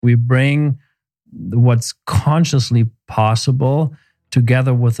We bring what's consciously possible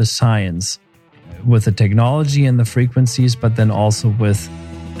together with the science, with the technology and the frequencies, but then also with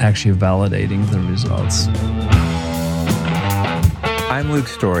actually validating the results. I'm Luke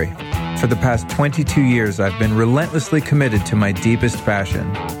Story. For the past 22 years, I've been relentlessly committed to my deepest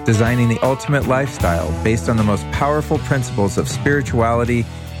passion, designing the ultimate lifestyle based on the most powerful principles of spirituality,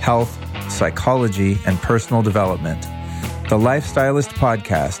 health, psychology, and personal development. The Lifestylist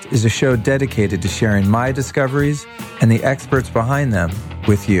Podcast is a show dedicated to sharing my discoveries and the experts behind them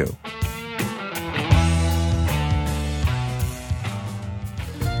with you.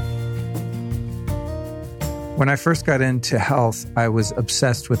 When I first got into health, I was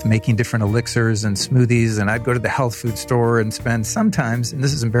obsessed with making different elixirs and smoothies, and I'd go to the health food store and spend sometimes, and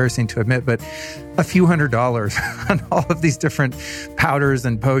this is embarrassing to admit, but a few $100s on all of these different powders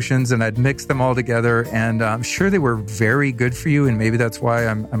and potions, and I'd mix them all together, and I'm sure they were very good for you, and maybe that's why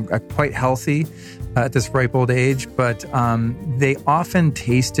I'm quite healthy at this ripe old age, but they often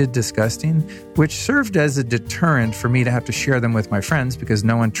tasted disgusting, which served as a deterrent for me to have to share them with my friends because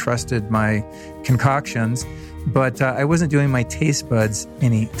no one trusted my concoctions. But I wasn't doing my taste buds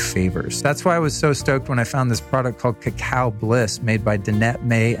any favors. That's why I was so stoked when I found this product called Cacao Bliss made by Danette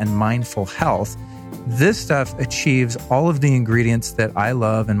May and Mindful Health. This stuff achieves all of the ingredients that I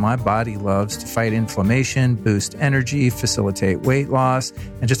love and my body loves to fight inflammation, boost energy, facilitate weight loss,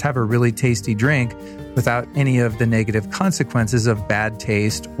 and just have a really tasty drink without any of the negative consequences of bad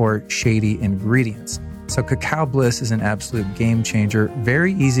taste or shady ingredients. So Cacao Bliss is an absolute game changer,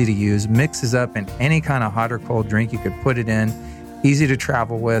 very easy to use, mixes up in any kind of hot or cold drink you could put it in, easy to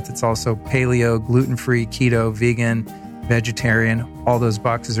travel with. It's also paleo, gluten-free, keto, vegan, vegetarian. All those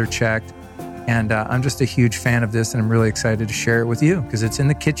boxes are checked. And I'm just a huge fan of this, and I'm really excited to share it with you because it's in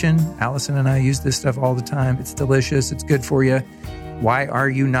the kitchen. Allison and I use this stuff all the time. It's delicious. It's good for you. Why are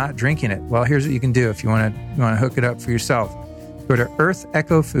you not drinking it? Well, here's what you can do if you want to hook it up for yourself. Go to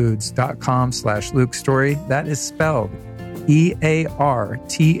earthechofoods.com/Luke Story. That is spelled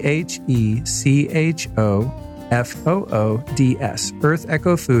EARTHECHOFOODS.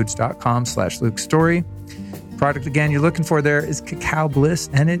 earthechofoods.com/Luke Story. Product again you're looking for there is Cacao Bliss,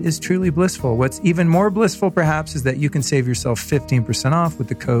 and it is truly blissful. What's even more blissful perhaps is that you can save yourself 15% off with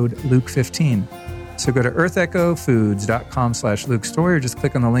the code Luke15. So go to earthechofoods.com/Luke Story or just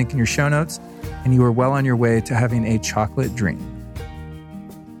click on the link in your show notes and you are well on your way to having a chocolate dream.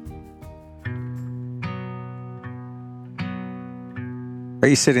 Are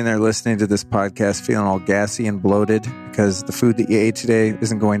you sitting there listening to this podcast feeling all gassy and bloated because the food that you ate today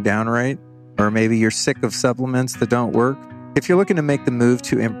isn't going down right? Or maybe you're sick of supplements that don't work? If you're looking to make the move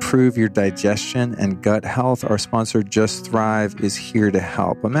to improve your digestion and gut health, our sponsor Just Thrive is here to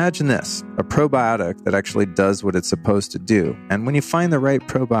help. Imagine this, a probiotic that actually does what it's supposed to do. And when you find the right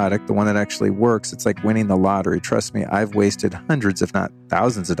probiotic, the one that actually works, it's like winning the lottery. Trust me, I've wasted hundreds, if not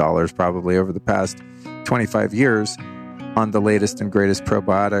thousands of dollars probably over the past 25 years on the latest and greatest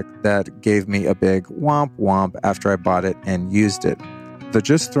probiotic that gave me a big womp womp after I bought it and used it. The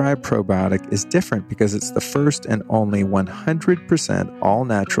Just Thrive probiotic is different because it's the first and only 100%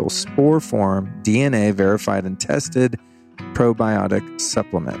 all-natural spore-form, DNA-verified and tested probiotic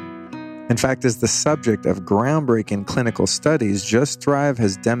supplement. In fact, as the subject of groundbreaking clinical studies, Just Thrive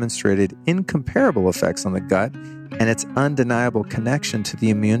has demonstrated incomparable effects on the gut and its undeniable connection to the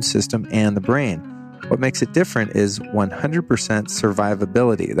immune system and the brain. What makes it different is 100%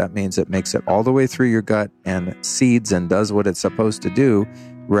 survivability. That means it makes it all the way through your gut and seeds and does what it's supposed to do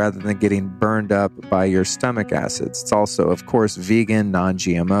rather than getting burned up by your stomach acids. It's also, of course, vegan,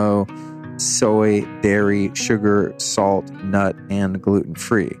 non-GMO, soy, dairy, sugar, salt, nut, and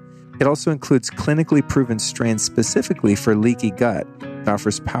gluten-free. It also includes clinically proven strains specifically for leaky gut. It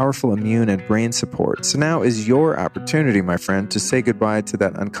offers powerful immune and brain support. So now is your opportunity, my friend, to say goodbye to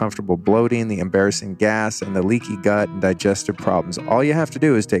that uncomfortable bloating, the embarrassing gas, and the leaky gut and digestive problems. All you have to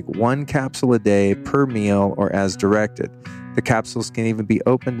do is take one capsule a day per meal or as directed. The capsules can even be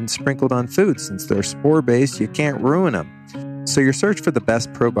opened and sprinkled on food. Since they're spore-based, you can't ruin them. So your search for the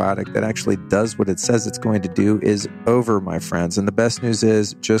best probiotic that actually does what it says it's going to do is over, my friends. And the best news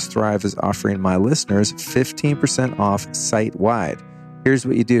is Just Thrive is offering my listeners 15% off site-wide. Here's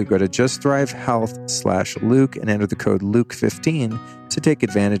what you do. Go to justthrivehealth.com/Luke and enter the code Luke15 to take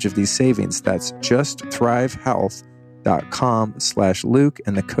advantage of these savings. That's justthrivehealth.com/Luke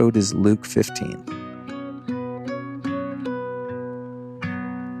and the code is Luke15.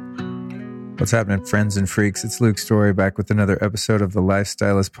 What's happening, friends and freaks? It's Luke Story back with another episode of the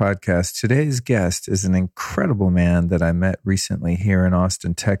Lifestylist Podcast. Today's guest is an incredible man that I met recently here in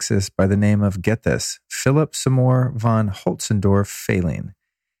Austin, Texas by the name of, get this, Philip Seymour von Holtzendorf Fehling.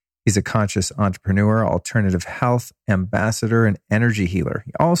 He's a conscious entrepreneur, alternative health ambassador, and energy healer.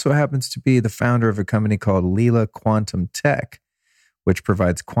 He also happens to be the founder of a company called Leela Quantum Tech, which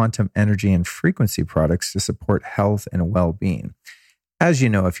provides quantum energy and frequency products to support health and well-being. As you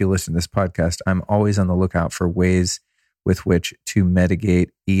know, if you listen to this podcast, I'm always on the lookout for ways with which to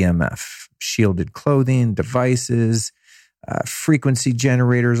mitigate EMF, shielded clothing, devices, frequency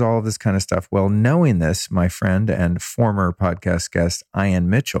generators, all of this kind of stuff. Well, knowing this, my friend and former podcast guest, Ian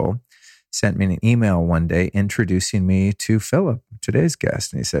Mitchell, sent me an email one day introducing me to Philip, today's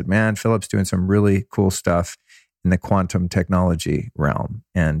guest. And he said, man, Philip's doing some really cool stuff in the quantum technology realm.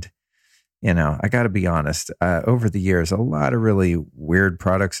 And, you know, I got to be honest, over the years, a lot of really weird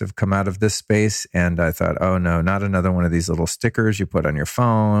products have come out of this space. And I thought, oh no, not another one of these little stickers you put on your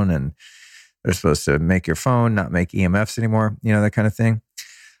phone and they're supposed to make your phone not make EMFs anymore, you know, that kind of thing.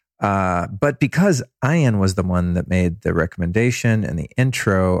 But because Ian was the one that made the recommendation and the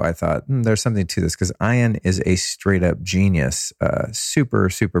intro, I thought, there's something to this because Ian is a straight up genius, super,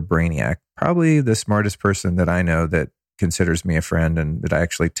 super brainiac, probably the smartest person that I know that considers me a friend and that I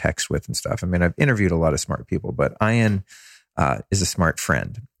actually text with and stuff. I mean, I've interviewed a lot of smart people, but Ian is a smart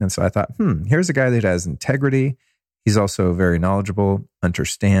friend. And so I thought, here's a guy that has integrity. He's also very knowledgeable,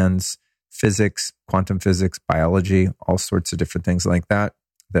 understands physics, quantum physics, biology, all sorts of different things like that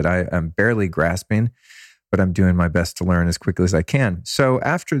I am barely grasping, but I'm doing my best to learn as quickly as I can. So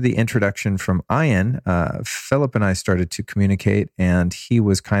after the introduction from Ian, Philip and I started to communicate, and he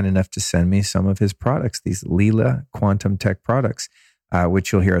was kind enough to send me some of his products, these Leela Quantum Tech products,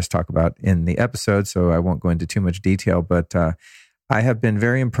 which you'll hear us talk about in the episode, so I won't go into too much detail, but I have been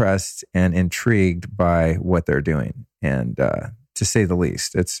very impressed and intrigued by what they're doing. And to say the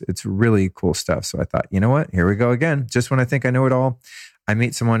least, it's really cool stuff. So I thought, you know what? Here we go again. Just when I think I know it all, I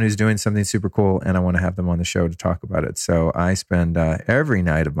meet someone who's doing something super cool and I want to have them on the show to talk about it. So I spend every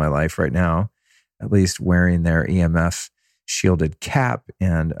night of my life right now, at least wearing their EMF shielded cap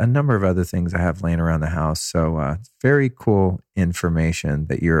and a number of other things I have laying around the house. So very cool information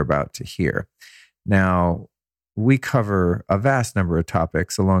that you're about to hear. Now, we cover a vast number of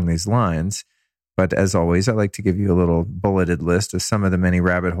topics along these lines. But as always, I like to give you a little bulleted list of some of the many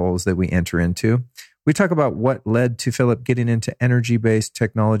rabbit holes that we enter into. We talk about what led to Philip getting into energy-based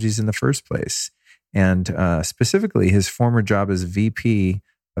technologies in the first place. And specifically, his former job as VP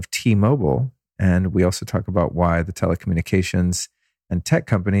of T-Mobile. And we also talk about why the telecommunications and tech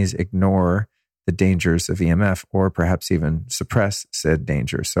companies ignore the dangers of EMF or perhaps even suppress said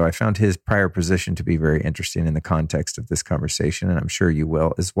dangers. So I found his prior position to be very interesting in the context of this conversation, and I'm sure you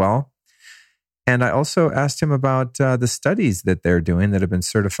will as well. And I also asked him about the studies that they're doing that have been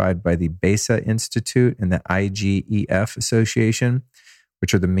certified by the BESA Institute and the IGEF Association,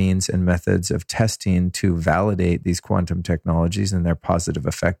 which are the means and methods of testing to validate these quantum technologies and their positive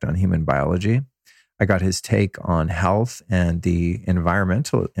effect on human biology. I got his take on health and the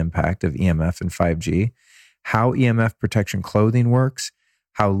environmental impact of EMF and 5G, how EMF protection clothing works,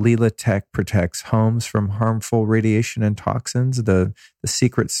 how Leela Tech protects homes from harmful radiation and toxins, the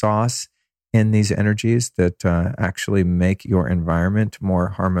secret sauce in these energies that actually make your environment more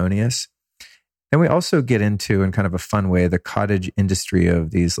harmonious. And we also get into, in kind of a fun way, the cottage industry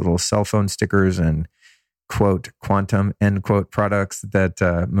of these little cell phone stickers and quote quantum end quote products that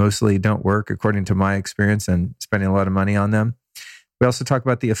mostly don't work according to my experience and spending a lot of money on them. We also talk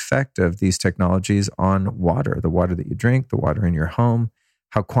about the effect of these technologies on water, the water that you drink, the water in your home,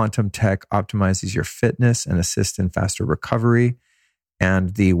 how quantum tech optimizes your fitness and assists in faster recovery,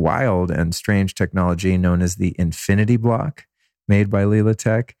 and the wild and strange technology known as the infinity block made by Leela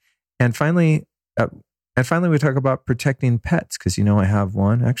Tech. And finally, we talk about protecting pets because, you know, I have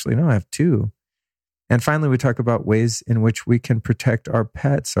one. Actually, no, I have two. And finally, we talk about ways in which we can protect our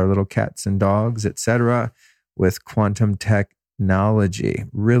pets, our little cats and dogs, etc., with quantum technology.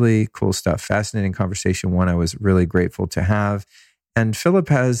 Really cool stuff. Fascinating conversation, one I was really grateful to have. And Philip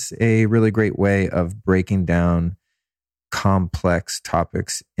has a really great way of breaking down complex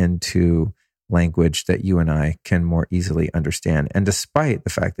topics into language that you and I can more easily understand. And despite the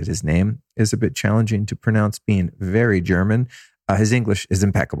fact that his name is a bit challenging to pronounce, being very German, his English is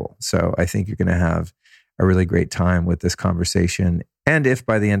impeccable. So I think you're going to have a really great time with this conversation. And if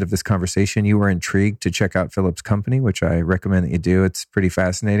by the end of this conversation you are intrigued to check out Philip's company, which I recommend that you do, it's pretty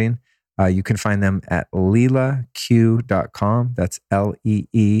fascinating. You can find them at leelaq.com. That's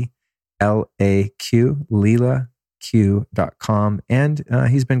LEELAQ, leelaq.com. And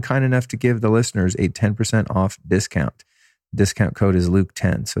he's been kind enough to give the listeners a 10% off discount. Discount code is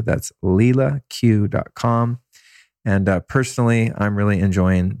Luke10. So that's leelaq.com. And personally, I'm really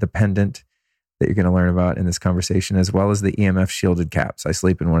enjoying the pendant that you're going to learn about in this conversation, as well as the EMF shielded caps. I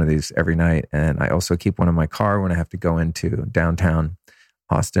sleep in one of these every night, and I also keep one in my car when I have to go into downtown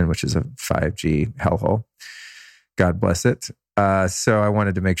Austin, which is a 5G hellhole. God bless it. So I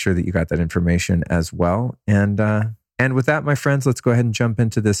wanted to make sure that you got that information as well. And with that, my friends, let's go ahead and jump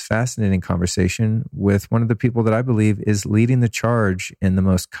into this fascinating conversation with one of the people that I believe is leading the charge in the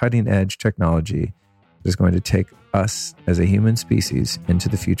most cutting edge technology that is going to take us as a human species into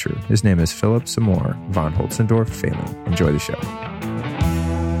the future. His name is Philip Seymour von Holtzendorf-Fehling. Enjoy the show.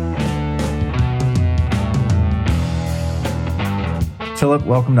 Philip,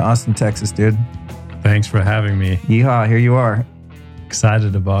 welcome to Austin, Texas, dude. Thanks for having me. Yeehaw, here you are.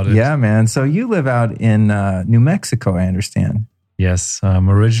 Excited about it. Yeah, man. So you live out in New Mexico, I understand. Yes, I'm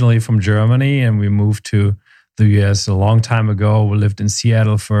originally from Germany, and we moved to the US a long time ago. We lived in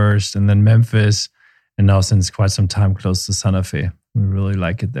Seattle first, and then Memphis, and now since quite some time close to Santa Fe. We really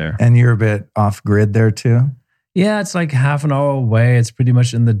like it there. And you're a bit off grid there too? Yeah, it's like half an hour away. It's pretty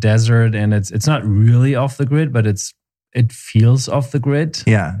much in the desert, and it's not really off the grid, but it feels off the grid.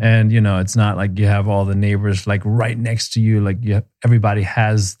 Yeah. And, it's not like you have all the neighbors like right next to you. Like everybody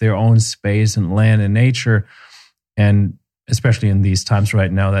has their own space and land and nature. And especially in these times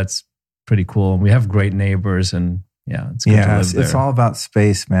right now, that's pretty cool. And we have great neighbors, and it's good to live there. It's all about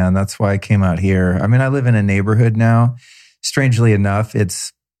space, man. That's why I came out here. I mean, I live in a neighborhood now. Strangely enough,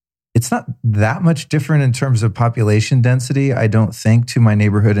 it's not that much different in terms of population density, I don't think, to my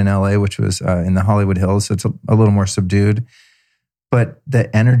neighborhood in LA, which was in the Hollywood Hills. So it's a little more subdued. But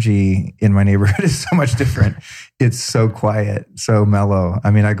the energy in my neighborhood is so much different. It's so quiet, so mellow.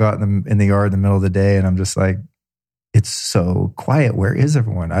 I mean, I go out in the yard in the middle of the day, and I'm just like, it's so quiet. Where is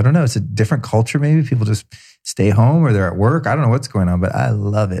everyone? I don't know. It's a different culture maybe. People just stay home or they're at work. I don't know what's going on, but I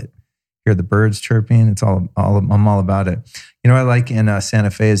love it. Hear the birds chirping. It's I'm all about it. What I like in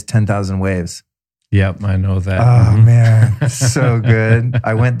Santa Fe is 10,000 Waves. Yep, I know that. Oh, man. So good.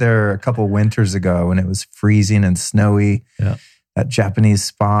 I went there a couple winters ago when it was freezing and snowy. Yeah. That Japanese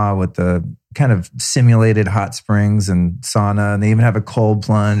spa with the kind of simulated hot springs and sauna. And they even have a cold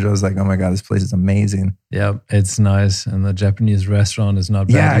plunge. I was like, oh my God, this place is amazing. Yep, it's nice. And the Japanese restaurant is not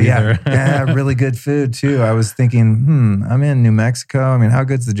bad either. Yeah, really good food too. I was thinking, I'm in New Mexico. I mean, how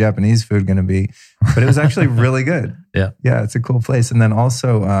good's the Japanese food going to be? But it was actually really good. Yeah, it's a cool place. And then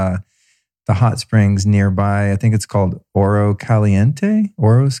also the hot springs nearby, I think it's called Oros Caliente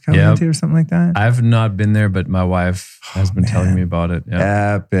or something like that. I've not been there, but my wife has been telling me about it.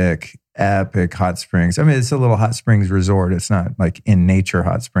 Yeah. Epic hot springs. I mean, it's a little hot springs resort. It's not like in nature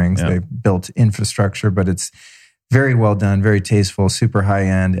hot springs. They built infrastructure, but it's very well done, very tasteful, super high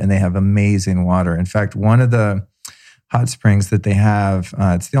end, and they have amazing water. In fact, one of the hot springs that they have,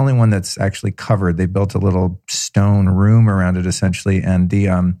 it's the only one that's actually covered. They built a little stone room around it essentially, and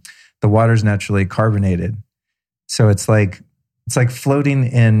the water's naturally carbonated. So it's like floating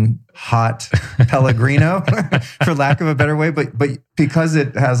in hot Pellegrino, for lack of a better way. But because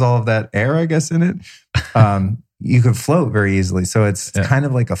it has all of that air, I guess, in it, you can float very easily. So it's kind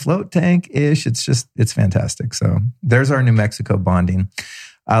of like a float tank-ish. It's fantastic. So there's our New Mexico bonding.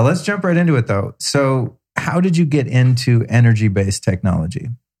 Let's jump right into it, though. So how did you get into energy-based technology?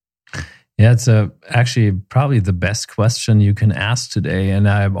 Yeah, it's actually probably the best question you can ask today. And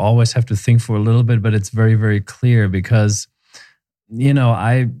I always have to think for a little bit, but it's very, very clear because,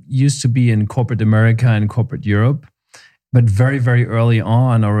 I used to be in corporate America and corporate Europe, but very, very early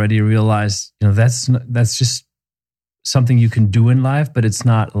on already realized, that's just something you can do in life, but it's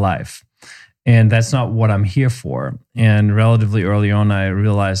not life. And that's not what I'm here for. And relatively early on, I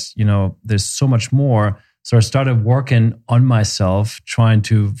realized, there's so much more. So I started working on myself, trying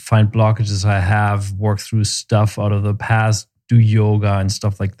to find blockages I have, work through stuff out of the past, do yoga and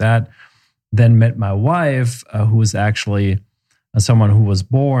stuff like that. Then met my wife, who was actually someone who was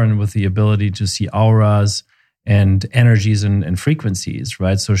born with the ability to see auras and energies and frequencies,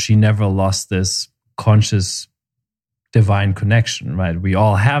 right? So she never lost this conscious divine connection, right? We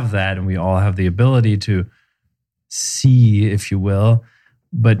all have that, and we all have the ability to see, if you will,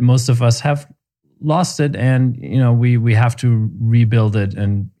 but most of us have lost it, and we have to rebuild it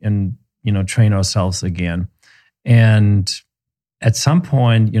and train ourselves again. And at some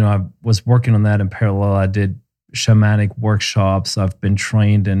point, I was working on that in parallel. I did shamanic workshops. I've been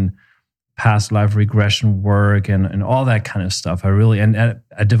trained in past life regression work and all that kind of stuff. I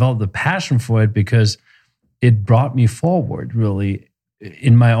developed the passion for it because it brought me forward really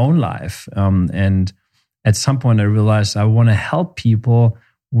in my own life. And at some point I realized I want to help people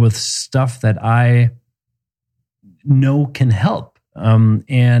with stuff that I know can help.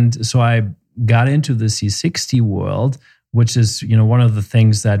 And so I got into the C60 world, which is one of the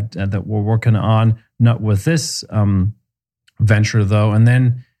things that we're working on. Not with this venture though, and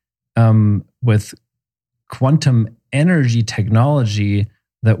then with quantum energy technology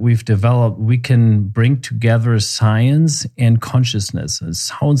that we've developed, we can bring together science and consciousness. It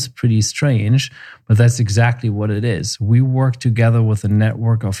sounds pretty strange, but that's exactly what it is. We work together with a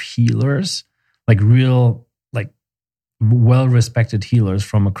network of healers, like real, well-respected healers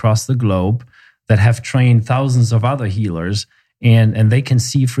from across the globe that have trained thousands of other healers, and they can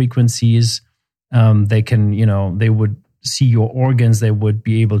see frequencies. They can, they would see your organs. They would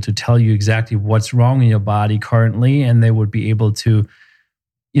be able to tell you exactly what's wrong in your body currently, and they would be able to,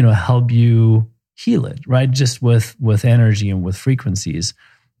 help you heal it, right? Just with energy and with frequencies.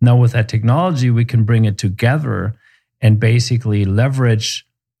 Now, with that technology, we can bring it together and basically leverage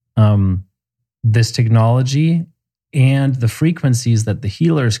this technology and the frequencies that the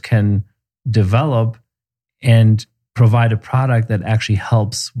healers can develop and provide a product that actually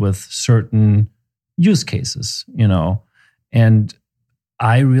helps with certain use cases, And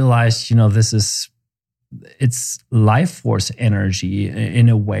I realized, it's life force energy in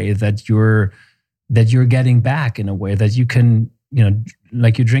a way that you're getting back, in a way that you can,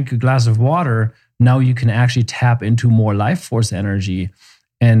 like you drink a glass of water, now you can actually tap into more life force energy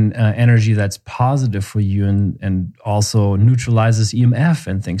and energy that's positive for you and also neutralizes EMF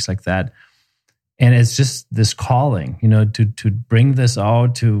and things like that. And it's just this calling, to bring this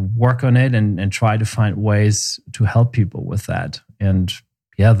out, to work on it and try to find ways to help people with that. And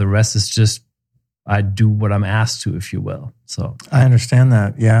yeah, the rest is just, I do what I'm asked to, if you will. So I understand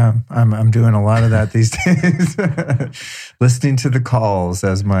that. Yeah, I'm doing a lot of that these days. Listening to the calls,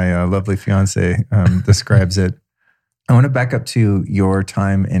 as my lovely fiance describes it. I want to back up to your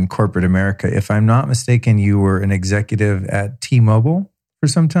time in corporate America. If I'm not mistaken, you were an executive at T-Mobile for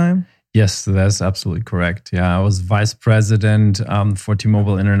some time? Yes, that's absolutely correct. Yeah, I was vice president for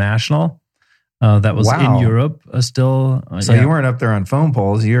T-Mobile International. That was in Europe still. So you weren't up there on phone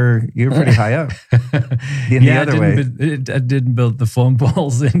poles. You're pretty high up. In the other way. I didn't build the phone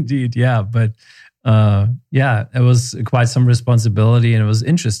poles, indeed. Yeah, but it was quite some responsibility, and it was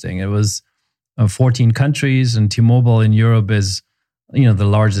interesting. It was 14 countries, and T-Mobile in Europe is, the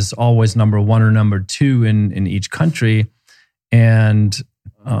largest, always number one or number two in each country. And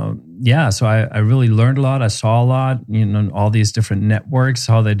so I really learned a lot. I saw a lot, all these different networks,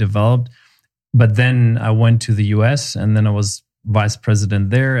 how they developed. But then I went to the US, and then I was vice president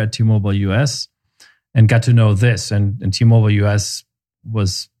there at T-Mobile US and got to know this. And T-Mobile US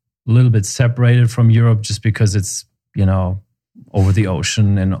was a little bit separated from Europe just because it's, over the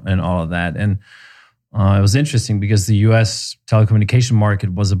ocean and all of that. And it was interesting because the US telecommunication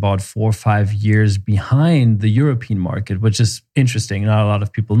market was about 4 or 5 years behind the European market, which is interesting. Not a lot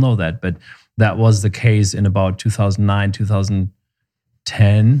of people know that, but that was the case in about 2009,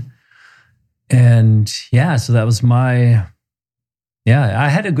 2010. And so that was I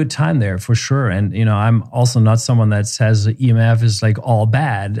had a good time there for sure. And, I'm also not someone that says EMF is like all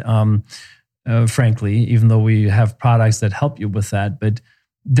bad, frankly, even though we have products that help you with that. But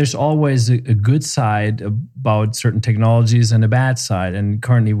there's always a good side about certain technologies and a bad side. And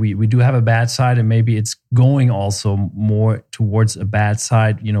currently we do have a bad side, and maybe it's going also more towards a bad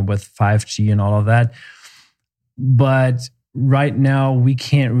side, with 5G and all of that. But right now, we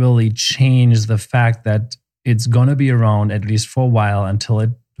can't really change the fact that it's going to be around at least for a while until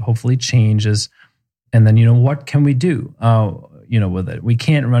it hopefully changes. And then, what can we do, with it? We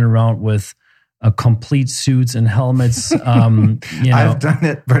can't run around with complete suits and helmets. I've done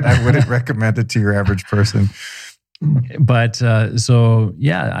it, but I wouldn't recommend it to your average person. But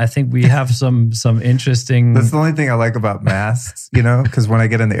I think we have some interesting. That's the only thing I like about masks, because when I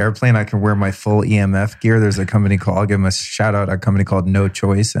get in the airplane, I can wear my full EMF gear. There's a company I'll give them a shout out, a company called No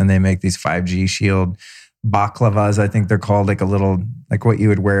Choice, and they make these 5G shield baklavas. I think they're called, like a little, like what you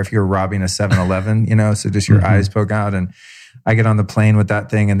would wear if you were robbing a 7-Eleven, so just your eyes poke out. And I get on the plane with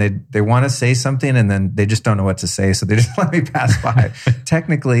that thing, and they want to say something, and then they just don't know what to say, so they just let me pass by.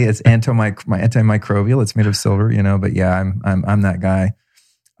 Technically, it's antimicrobial. It's made of silver, But yeah, I'm that guy.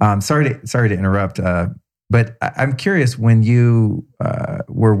 Sorry to interrupt, but I'm curious. When you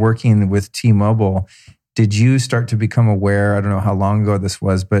were working with T-Mobile, did you start to become aware? I don't know how long ago this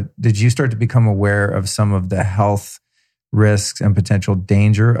was, but did you start to become aware of some of the health risks and potential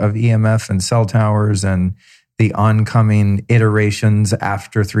danger of EMF and cell towers and the oncoming iterations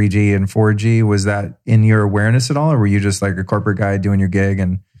after 3G and 4G? Was that in your awareness at all, or were you just like a corporate guy doing your gig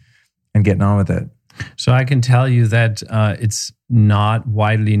and getting on with it? So I can tell you that it's not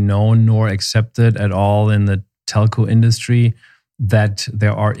widely known nor accepted at all in the telco industry that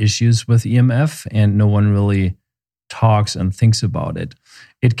there are issues with EMF, and no one really talks and thinks about it.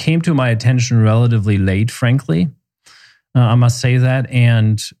 It came to my attention relatively late, frankly. I must say that.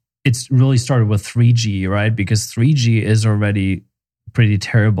 And it's really started with 3G, right? Because 3G is already pretty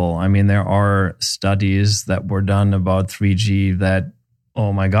terrible. I mean, there are studies that were done about 3G that,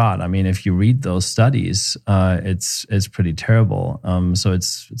 oh my God, I mean, if you read those studies, it's pretty terrible. So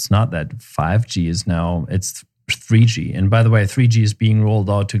it's not that 5G is now, it's 3G. And by the way, 3G is being rolled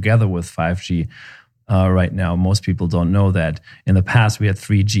out together with 5G right now. Most people don't know that. In the past, we had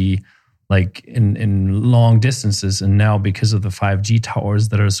 3G like in long distances. And now because of the 5G towers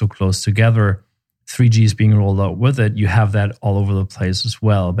that are so close together, 3G is being rolled out with it. You have that all over the place as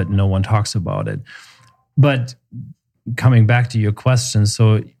well, but no one talks about it. But coming back to your question,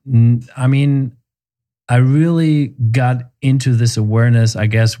 so, I mean, I really got into this awareness, I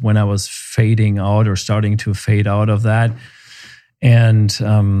guess, when I was fading out or starting to fade out of that. And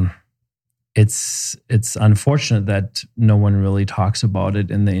it's unfortunate that no one really talks about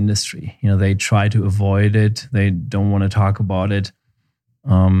it in the industry. You know, they try to avoid it. They don't want to talk about it.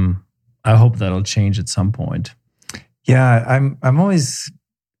 I hope that'll change at some point. Yeah, I'm always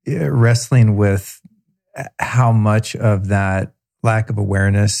wrestling with how much of that lack of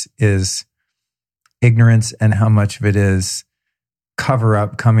awareness is ignorance and how much of it is cover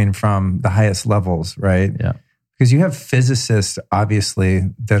up coming from the highest levels, right? Yeah. Because you have physicists, obviously,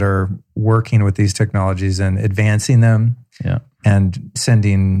 that are working with these technologies and advancing them, yeah, and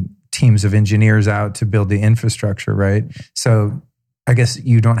sending teams of engineers out to build the infrastructure, right? So I guess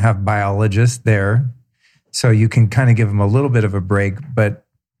you don't have biologists there, so you can kind of give them a little bit of a break. But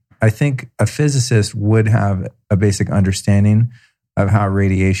I think a physicist would have a basic understanding of how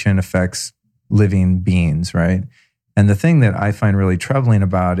radiation affects living beings, right? And the thing that I find really troubling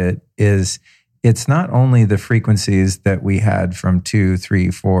about it is it's not only the frequencies that we had from 2,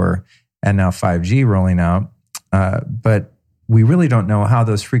 3, 4, and now 5G rolling out, but we really don't know how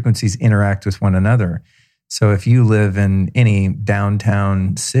those frequencies interact with one another. So if you live in any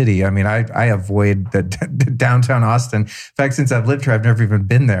downtown city, I mean, I avoid the downtown Austin. In fact, since I've lived here, I've never even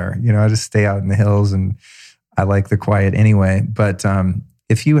been there. You know, I just stay out in the hills and I like the quiet anyway. But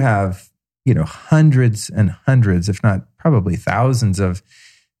if you have, you know, hundreds and hundreds, if not probably thousands of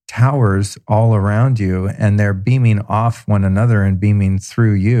towers all around you, and they're beaming off one another and beaming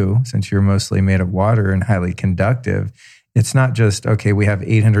through you, since you're mostly made of water and highly conductive, it's not just, okay, we have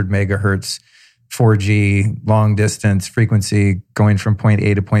 800 megahertz 4G long distance frequency going from point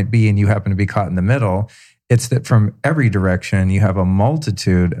A to point B and you happen to be caught in the middle. It's that from every direction, you have a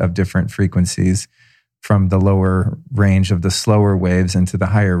multitude of different frequencies, from the lower range of the slower waves into the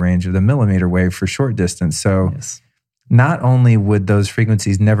higher range of the millimeter wave for short distance. So yes, not only would those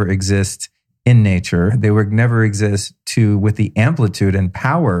frequencies never exist in nature, they would never exist with the amplitude and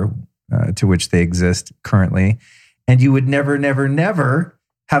power to which they exist currently. And you would never, never, never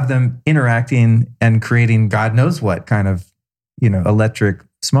have them interacting and creating God knows what kind of, you know, electric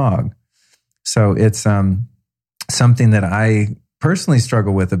smog. So it's something that I personally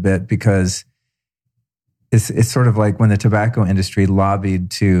struggle with a bit, because it's sort of like when the tobacco industry lobbied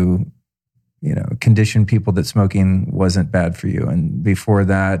to, you know, condition people that smoking wasn't bad for you. And before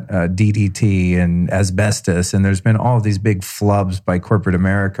that, DDT and asbestos. And there's been all of these big flubs by corporate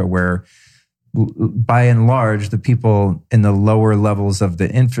America where, by and large, the people in the lower levels of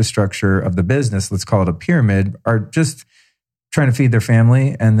the infrastructure of the business, let's call it a pyramid, are just trying to feed their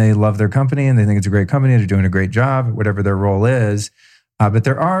family, and they love their company and they think it's a great company. They're doing a great job, whatever their role is. But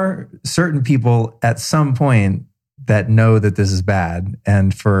there are certain people at some point that know that this is bad,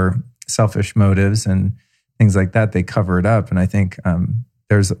 and for selfish motives and things like that, they cover it up. And I think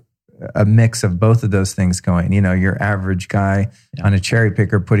there's a mix of both of those things going. You know, your average guy on a cherry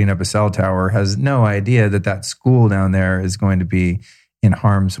picker putting up a cell tower has no idea that that school down there is going to be in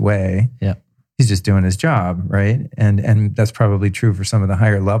harm's way. Yeah. He's just doing his job, right? And that's probably true for some of the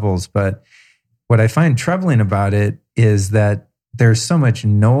higher levels. But what I find troubling about it is that there's so much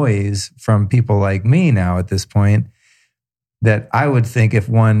noise from people like me now at this point that I would think if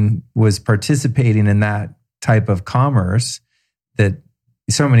one was participating in that type of commerce that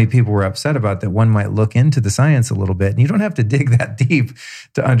so many people were upset about, that one might look into the science a little bit. And you don't have to dig that deep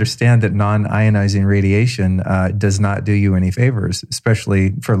to understand that non-ionizing radiation does not do you any favors,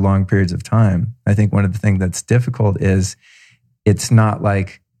 especially for long periods of time. I think one of the things that's difficult is it's not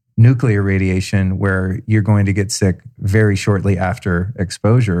like nuclear radiation where you're going to get sick very shortly after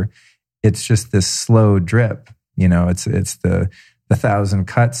exposure. It's just this slow drip. You know, it's the 1,000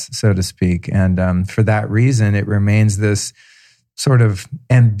 cuts, so to speak. And for that reason, it remains this sort of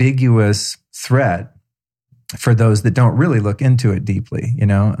ambiguous threat for those that don't really look into it deeply, you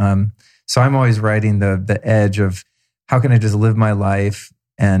know? So I'm always riding the edge of how can I just live my life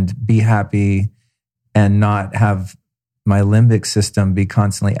and be happy and not have my limbic system be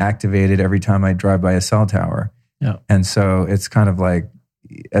constantly activated every time I drive by a cell tower? Yeah. And so it's kind of like,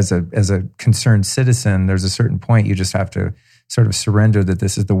 as a concerned citizen, there's a certain point you just have to sort of surrender that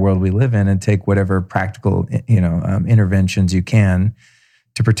this is the world we live in and take whatever practical, interventions you can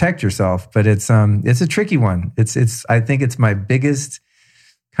to protect yourself. But it's a tricky one. I think it's my biggest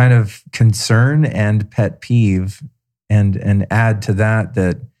kind of concern and pet peeve, and add to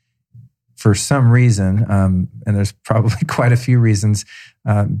that for some reason, and there's probably quite a few reasons,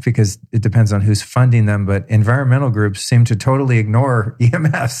 because it depends on who's funding them, but environmental groups seem to totally ignore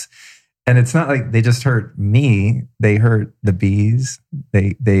EMFs. And it's not like they just hurt me, they hurt the bees.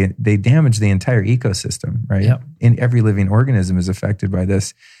 They damage the entire ecosystem, right? Yep. And every living organism is affected by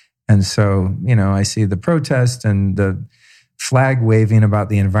this. And so, I see the protest and the flag waving about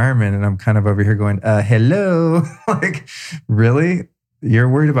the environment, and I'm kind of over here going, hello, like, really? You're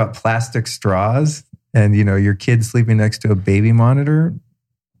worried about plastic straws and, your kid sleeping next to a baby monitor?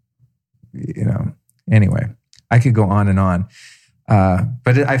 Anyway, I could go on and on.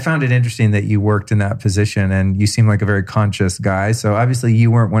 But I found it interesting that you worked in that position and you seem like a very conscious guy. So obviously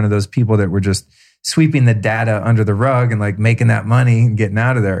you weren't one of those people that were just sweeping the data under the rug and like making that money and getting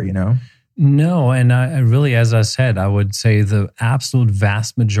out of there, No, and I really, as I said, I would say the absolute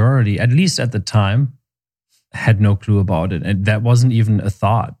vast majority, at least at the time, had no clue about it. And that wasn't even a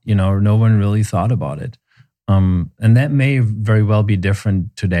thought, no one really thought about it. And that may very well be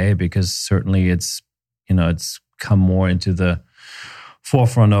different today, because certainly it's come more into the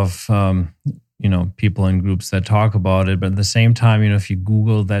forefront of, people in groups that talk about it. But at the same time, if you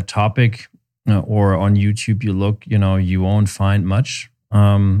Google that topic or on YouTube, you look, you won't find much.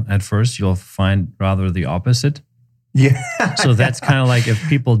 At first, you'll find rather the opposite. Yeah. So that's kind of like, if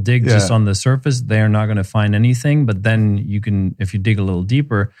people dig just on the surface, they're not going to find anything. But then if you dig a little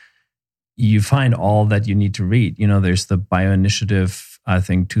deeper, you find all that you need to read. There's the Bioinitiative, I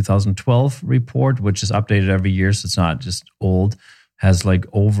think, 2012 report, which is updated every year. So it's not just old, has like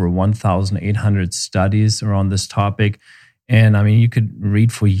over 1,800 studies around this topic. And I mean, you could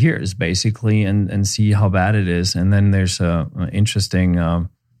read for years basically and see how bad it is. And then there's an interesting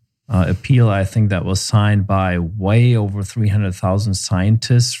appeal, I think, that was signed by way over 300,000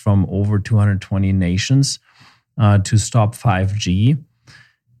 scientists from over 220 nations to stop 5G.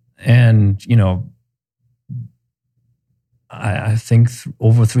 And, I think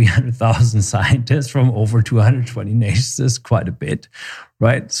over 300,000 scientists from over 220 nations is quite a bit,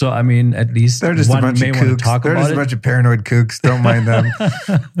 right? So, I mean, at least they're just one a bunch may of want kooks. to talk They're about just it. a bunch of paranoid kooks. Don't mind them.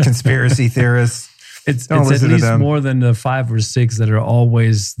 Conspiracy theorists. It's at least more than the 5 or 6 that are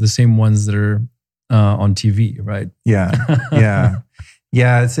always the same ones that are on TV, right? Yeah.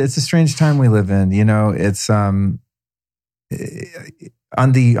 It's a strange time we live in. It's on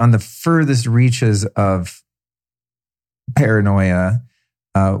the furthest reaches of paranoia,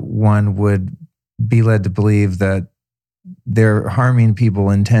 one would be led to believe that they're harming people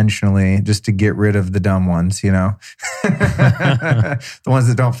intentionally just to get rid of the dumb ones, the ones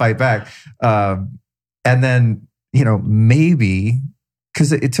that don't fight back. And then, maybe, because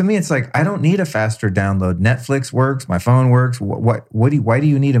to me, it's like, I don't need a faster download. Netflix works, my phone works. Why do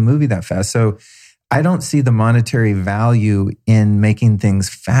you need a movie that fast? So I don't see the monetary value in making things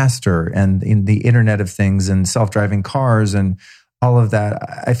faster and in the Internet of Things and self-driving cars and all of that.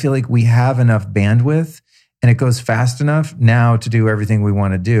 I feel like we have enough bandwidth and it goes fast enough now to do everything we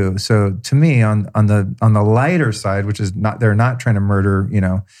want to do. So to me, on the lighter side, which is they're not trying to murder,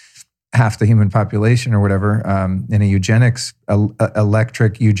 half the human population or whatever, in a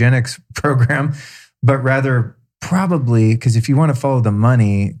electric eugenics program, but rather probably, because if you want to follow the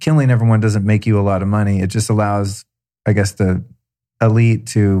money, killing everyone doesn't make you a lot of money. It just allows, I guess, the elite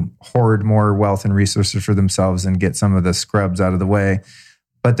to hoard more wealth and resources for themselves and get some of the scrubs out of the way.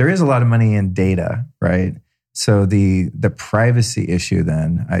 But there is a lot of money in data, right? So the privacy issue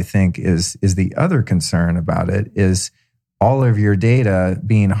then, I think, is the other concern about it, is all of your data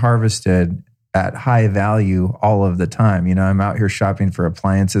being harvested at high value all of the time. I'm out here shopping for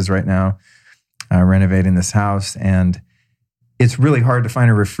appliances right now, renovating this house, and it's really hard to find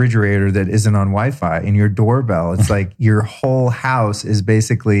a refrigerator that isn't on Wi-Fi. And your doorbell, it's like your whole house is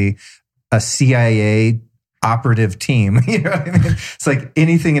basically a CIA operative team. You know what I mean? It's like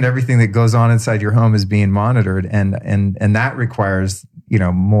anything and everything that goes on inside your home is being monitored, and that requires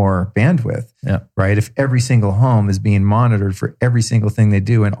more bandwidth. Yeah. Right. If every single home is being monitored for every single thing they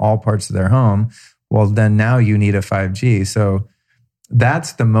do in all parts of their home, well, then now you need a 5G. So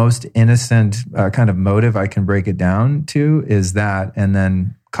that's the most innocent kind of motive I can break it down to, is that. And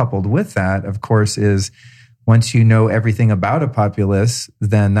then coupled with that, of course, is once you know everything about a populace,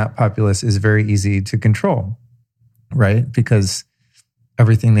 then that populace is very easy to control, right? Because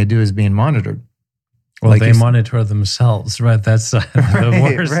everything they do is being monitored. Well, they monitor themselves, right? That's the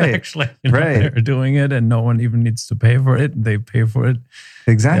worst, actually. They're doing it and no one even needs to pay for it. They pay for it.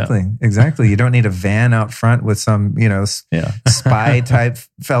 Exactly. You don't need a van out front with some, spy type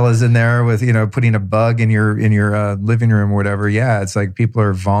fellas in there with, putting a bug in your living room or whatever. Yeah, it's like people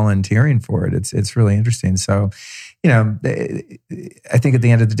are volunteering for it. It's really interesting. So, I think at the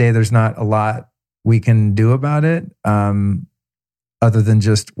end of the day, there's not a lot we can do about it. Other than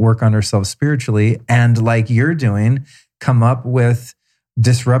just work on ourselves spiritually and, like you're doing, come up with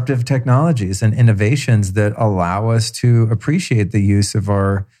disruptive technologies and innovations that allow us to appreciate the use of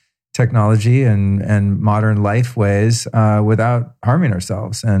our technology and modern life ways without harming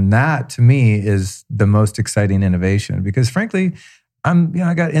ourselves. And that, to me, is the most exciting innovation. Because frankly, I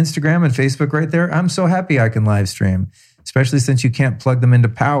got Instagram and Facebook right there. I'm so happy I can live stream, especially since you can't plug them into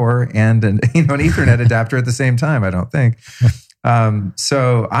power and an Ethernet adapter at the same time, I don't think.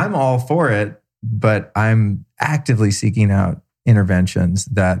 So I'm all for it, but I'm actively seeking out interventions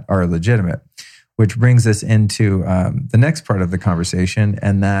that are legitimate, which brings us into the next part of the conversation.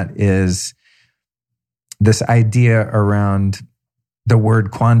 And that is this idea around the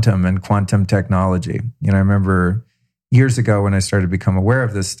word quantum and quantum technology. I remember years ago when I started to become aware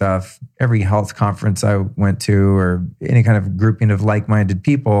of this stuff, every health conference I went to or any kind of grouping of like-minded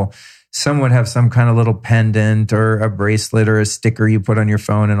people, some would have some kind of little pendant or a bracelet or a sticker you put on your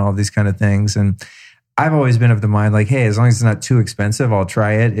phone and all these kind of things. And I've always been of the mind like, hey, as long as it's not too expensive, I'll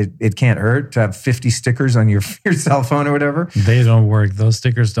try it. It can't hurt to have 50 stickers on your cell phone or whatever. They don't work. Those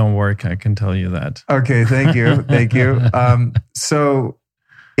stickers don't work. I can tell you that. Okay, thank you. Thank you.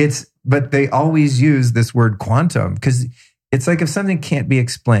 But they always use this word quantum because it's like if something can't be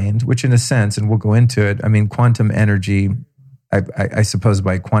explained, which in a sense, and we'll go into it, quantum energy, I suppose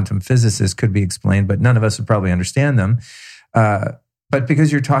by quantum physicists could be explained, but none of us would probably understand them. But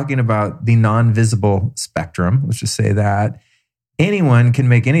because you're talking about the non-visible spectrum, let's just say that, anyone can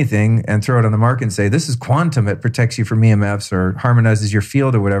make anything and throw it on the market and say, this is quantum, it protects you from EMFs or harmonizes your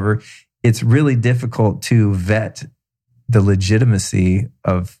field or whatever. It's really difficult to vet the legitimacy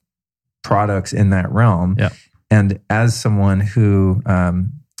of products in that realm. Yeah. And as someone who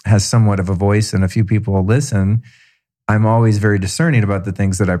has somewhat of a voice and a few people listen, I'm always very discerning about the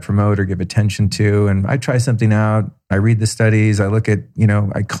things that I promote or give attention to. And I try something out. I read the studies. I look at,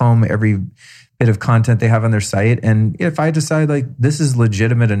 I comb every bit of content they have on their site. And if I decide like this is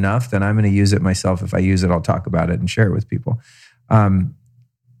legitimate enough, then I'm going to use it myself. If I use it, I'll talk about it and share it with people.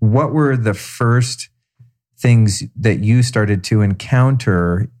 What were the first things that you started to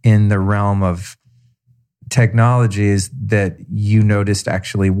encounter in the realm of technologies that you noticed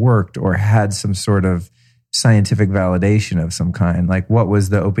actually worked or had some sort of scientific validation of some kind? Like, what was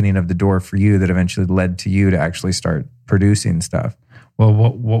the opening of the door for you that eventually led to you to actually start producing stuff? Well,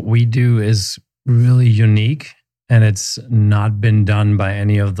 what we do is really unique, and it's not been done by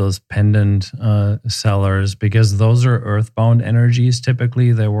any of those pendant sellers because those are earthbound energies.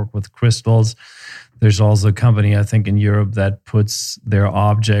 Typically, they work with crystals. There's also a company, I think, in Europe that puts their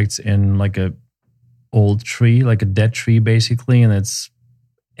objects in like a old tree, like a dead tree, basically, and it's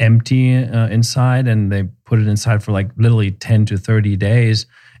empty inside, and they put it inside for like literally 10 to 30 days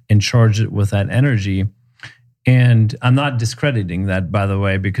and charge it with that energy. And I'm not discrediting that, by the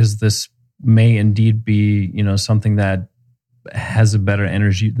way, because this may indeed be, something that has a better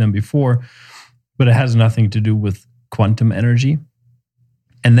energy than before, but it has nothing to do with quantum energy.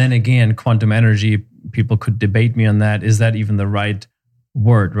 And then again, quantum energy, people could debate me on that. Is that even the right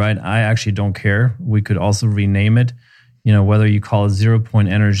word, right? I actually don't care. We could also rename it. Whether you call it 0-point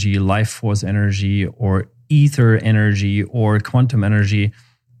energy, life force energy, or ether energy, or quantum energy,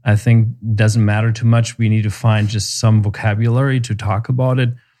 I think doesn't matter too much. We need to find just some vocabulary to talk about it.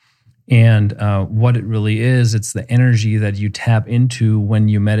 And what it really is, it's the energy that you tap into when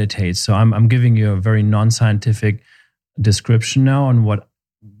you meditate. So I'm giving you a very non-scientific description now on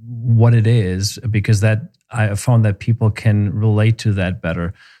what it is, because that I found that people can relate to that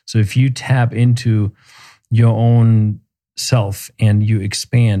better. So if you tap into your own self and you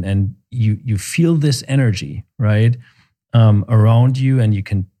expand and you feel this energy, right, around you, and you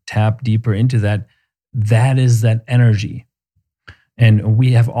can tap deeper into that, that is that energy. And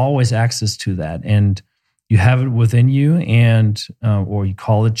we have always access to that. And you have it within you, and or you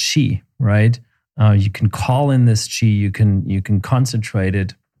call it chi, right? You can call in this chi, you can concentrate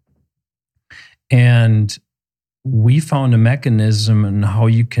it. And we found a mechanism in how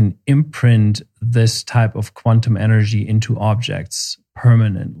you can imprint this type of quantum energy into objects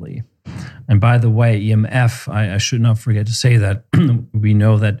permanently. And by the way, EMF, I should not forget to say that we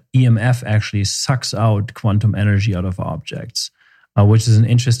know that EMF actually sucks out quantum energy out of objects, which is an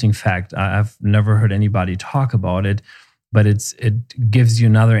interesting fact. I've never heard anybody talk about it, but it gives you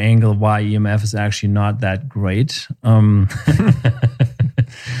another angle why EMF is actually not that great.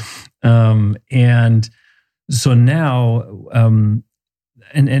 And so now,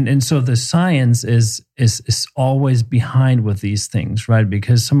 and so the science is always behind with these things, right?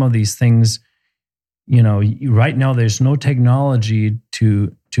 Because some of these things, right now there's no technology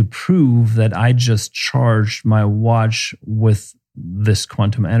to prove that I just charged my watch with this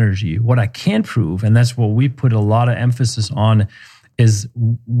quantum energy. What I can prove, and that's what we put a lot of emphasis on, is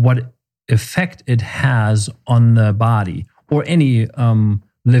what effect it has on the body or any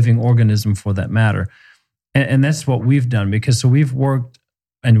living organism for that matter. And that's what we've done, because so we've worked,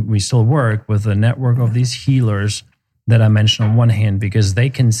 and we still work with a network of these healers that I mentioned on one hand, because they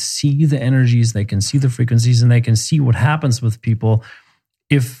can see the energies, they can see the frequencies, and they can see what happens with people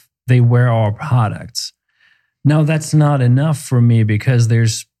if they wear our products. Now, that's not enough for me, because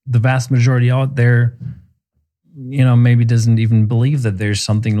there's the vast majority out there, maybe doesn't even believe that there's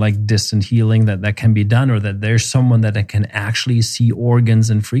something like distant healing that can be done, or that there's someone that can actually see organs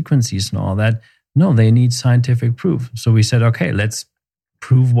and frequencies and all that. No, they need scientific proof. So we said, okay, let's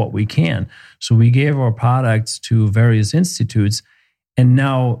prove what we can. So we gave our products to various institutes, and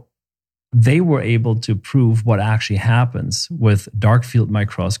now they were able to prove what actually happens with dark field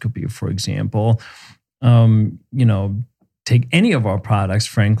microscopy, for example. Take any of our products,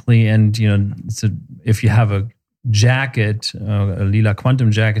 frankly, and so if you have a jacket, a Lila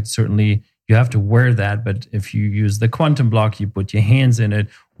quantum jacket, certainly you have to wear that. But if you use the quantum block, you put your hands in it,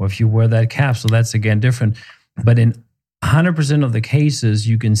 or if you wear that capsule, that's again different. But in 100% of the cases,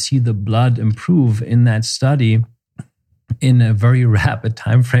 you can see the blood improve in that study in a very rapid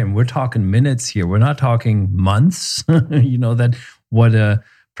time frame. We're talking minutes here. We're not talking months. That what a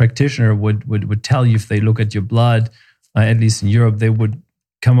practitioner would tell you if they look at your blood, at least in Europe, they would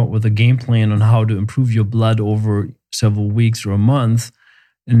come up with a game plan on how to improve your blood over several weeks or a month.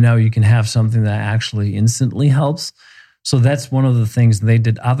 And now you can have something that actually instantly helps. So that's one of the things. They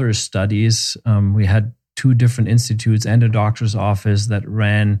did other studies. We had 2 different institutes and a doctor's office that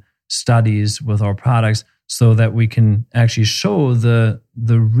ran studies with our products so that we can actually show the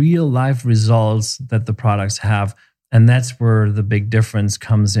real life results that the products have. And that's where the big difference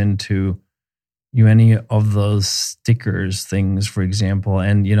comes into any of those stickers things, for example.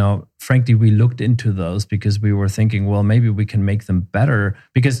 And, frankly, we looked into those because we were thinking, well, maybe we can make them better.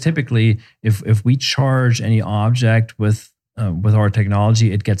 Because typically, if we charge any object with our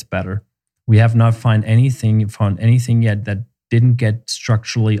technology, it gets better. We have not found anything yet that didn't get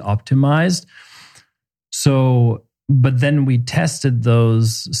structurally optimized. So, but then we tested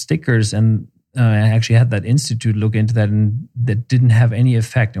those stickers, and I actually had that institute look into that, and that didn't have any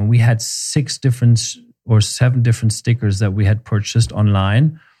effect. And we had 6 different or 7 different stickers that we had purchased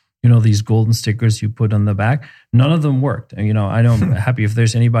online. These golden stickers you put on the back. None of them worked. And, I'm happy if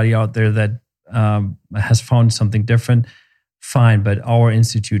there's anybody out there that has found something different. Fine, but our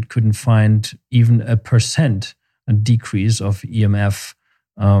institute couldn't find even a decrease of EMF.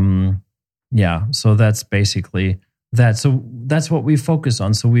 So that's basically that. So that's what we focus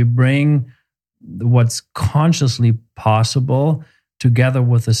on. So we bring what's consciously possible together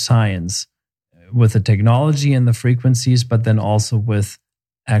with the science, with the technology and the frequencies, but then also with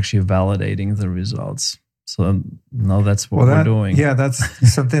actually validating the results. So no, that's what we're doing. Yeah,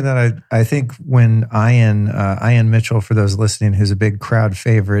 that's something that I think when Ian Mitchell, for those listening, who's a big crowd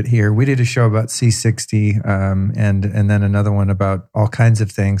favorite here, we did a show about C60 and then another one about all kinds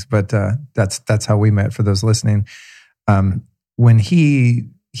of things. But that's how we met, for those listening. When he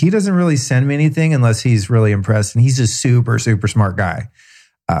doesn't really send me anything unless he's really impressed, and he's a super, super smart guy.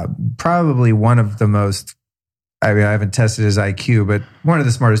 Probably one of the most, I haven't tested his IQ, but one of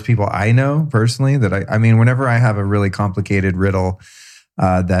the smartest people I know personally. Whenever I have a really complicated riddle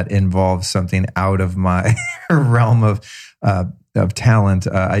that involves something out of my realm of talent,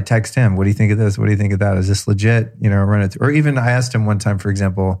 I text him, what do you think of this? What do you think of that? Is this legit? Run it through. Or even I asked him one time, for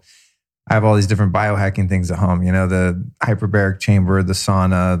example, I have all these different biohacking things at home, the hyperbaric chamber, the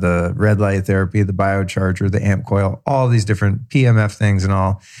sauna, the red light therapy, the biocharger, the amp coil, all these different PMF things and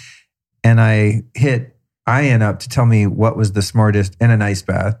all. And I hit Ian up to tell me what was the smartest, in an ice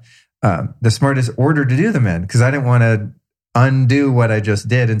bath, the smartest order to do them in, because I didn't want to undo what I just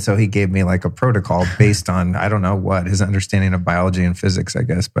did. And so he gave me like a protocol based on, I don't know what, his understanding of biology and physics, I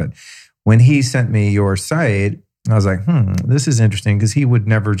guess. But when he sent me your site, I was like, this is interesting, because he would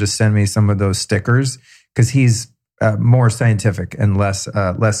never just send me some of those stickers, because he's more scientific and less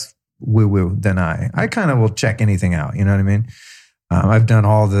woo-woo than I. I kind of will check anything out. You know what I mean? I've done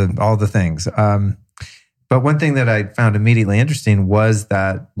all the things. But one thing that I found immediately interesting was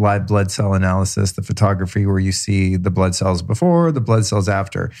that live blood cell analysis, the photography where you see the blood cells before, the blood cells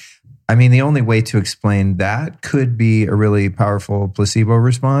after. I mean, the only way to explain that could be a really powerful placebo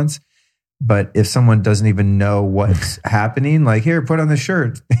response. But if someone doesn't even know what's happening, like, here, put on the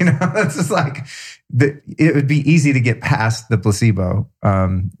shirt, that's just like, it would be easy to get past the placebo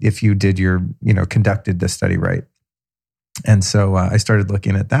if you did conducted the study right. And so I started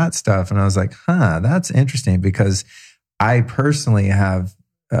looking at that stuff and I was like, that's interesting, because I personally have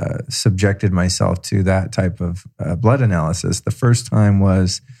subjected myself to that type of blood analysis. The first time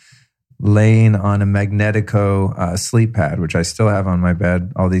was laying on a Magnetico sleep pad, which I still have on my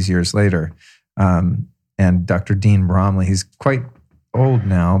bed all these years later. And Dr. Dean Bromley, he's quite old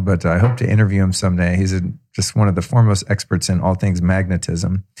now, but I hope to interview him someday. He's just one of the foremost experts in all things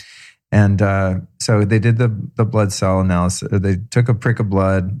magnetism. And so they did the blood cell analysis. They took a prick of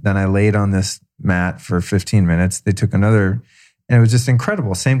blood. Then I laid on this mat for 15 minutes. They took another, and it was just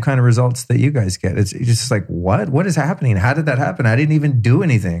incredible. Same kind of results that you guys get. It's just like, what is happening? How did that happen? I didn't even do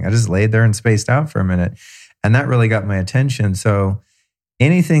anything. I just laid there and spaced out for a minute. And that really got my attention. So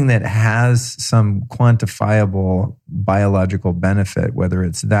anything that has some quantifiable biological benefit, whether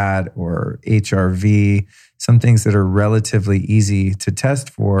it's that or HRV, some things that are relatively easy to test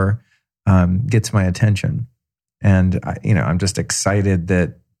for, gets my attention. And I'm just excited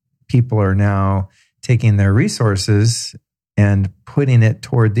that people are now taking their resources and putting it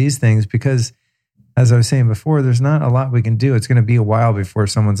toward these things, because as I was saying before, there's not a lot we can do. It's going to be a while before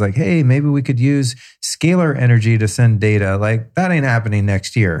someone's like, hey, maybe we could use scalar energy to send data. Like, that ain't happening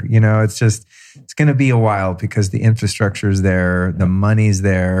next year. It's going to be a while, because the infrastructure is there, the money's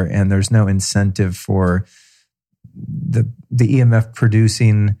there, and there's no incentive for the EMF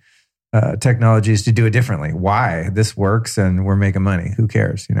producing technologies to do it differently. Why? This works and we're making money. Who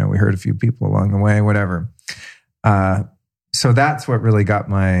cares? We hurt a few people along the way, whatever. So that's what really got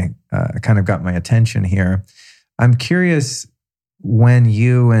my attention here. I'm curious, when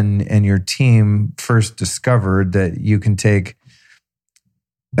you and your team first discovered that you can take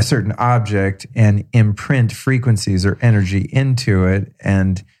a certain object and imprint frequencies or energy into it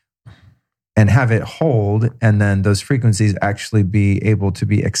and have it hold, and then those frequencies actually be able to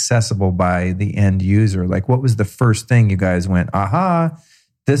be accessible by the end user. Like, what was the first thing you guys went, aha,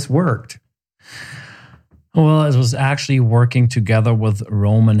 this worked? Well, it was actually working together with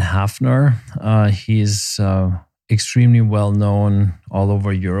Roman Hafner. He's extremely well known all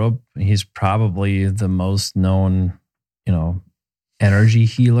over Europe. He's probably the most known, energy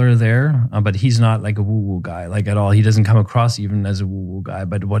healer there. But he's not like a woo-woo guy, like at all. He doesn't come across even as a woo-woo guy.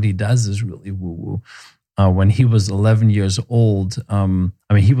 But what he does is really woo-woo. When he was 11 years old,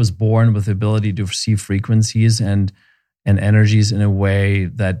 he was born with the ability to see frequencies and energies in a way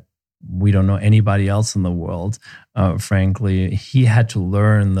that we don't know anybody else in the world. Frankly, he had to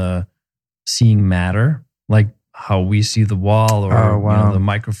learn the seeing matter, like how we see the wall or the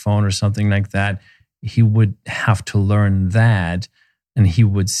microphone or something like that. He would have to learn that, and he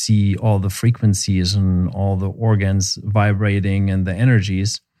would see all the frequencies and all the organs vibrating and the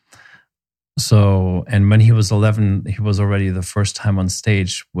energies. So, and when he was 11, he was already the first time on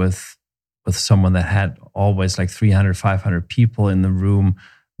stage with someone that had always like 300, 500 people in the room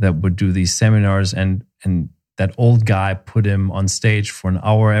that would do these seminars, and that old guy put him on stage for an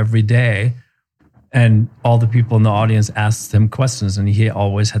hour every day, and all the people in the audience asked him questions, and he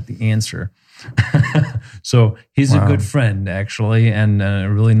always had the answer. So he's a good friend, actually, and a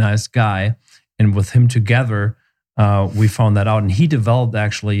really nice guy. And with him together, we found that out. And he developed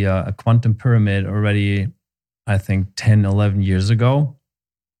actually a quantum pyramid already, I think, 10, 11 years ago.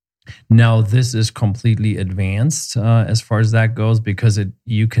 Now, this is completely advanced as far as that goes, because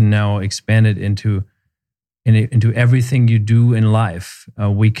you can now expand it into everything you do in life.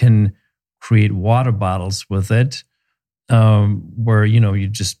 We can create water bottles with it, where you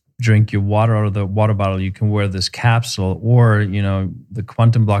just drink your water out of the water bottle. You can wear this capsule, or the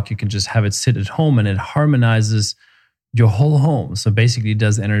quantum block. You can just have it sit at home, and it harmonizes your whole home. So basically, it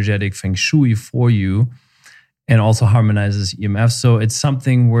does energetic feng shui for you, and also harmonizes EMF. So it's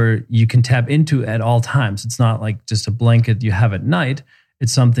something where you can tap into at all times. It's not like just a blanket you have at night.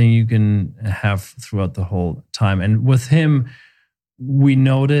 It's something you can have throughout the whole time. And with him, we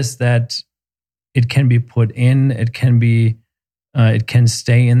noticed that it can be put in, it can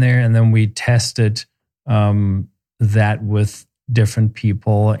stay in there. And then we tested that with different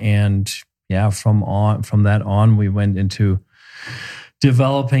people. And from that on, we went into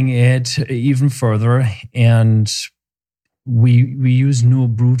developing it even further. And we use no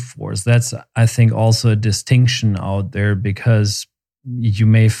brute force. That's, I think, also a distinction out there, because you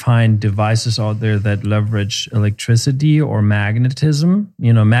may find devices out there that leverage electricity or magnetism.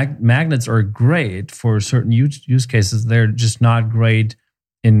 Magnets are great for certain use cases. They're just not great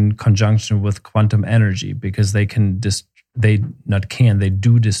in conjunction with quantum energy, because they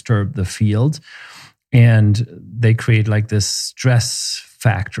do disturb the field, and they create like this stress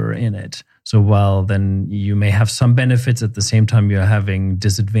factor in it. So while then you may have some benefits, at the same time you're having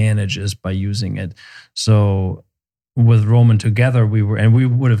disadvantages by using it. So with Roman together, we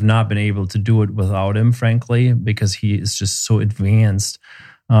would have not been able to do it without him, frankly, because he is just so advanced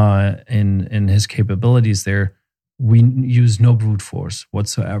in his capabilities there. We use no brute force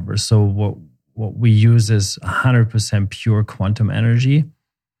whatsoever. So what we use is 100% pure quantum energy.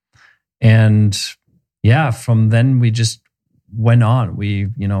 And yeah, from then we just went on.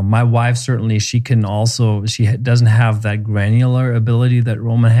 My wife, certainly, she doesn't have that granular ability that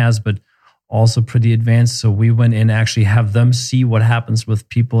Roman has, but also pretty advanced. So we went in, actually have them see what happens with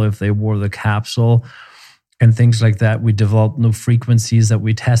people if they wore the capsule and things like that. We developed new frequencies that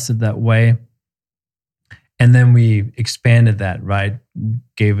we tested that way. And then we expanded that, right?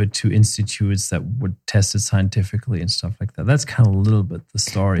 Gave it to institutes that would test it scientifically and stuff like that. That's kind of a little bit the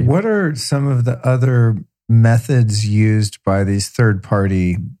story. What are some of the other methods used by these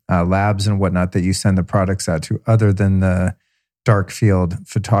third-party labs and whatnot that you send the products out to, other than the dark field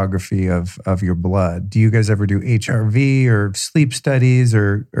photography of your blood? Do you guys ever do HRV or sleep studies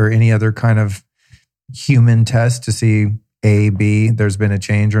or any other kind of human test to see there's been a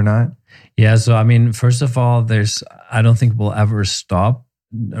change or not? Yeah, so I mean, first of all, I don't think we'll ever stop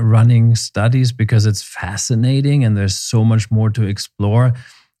running studies, because it's fascinating and there's so much more to explore.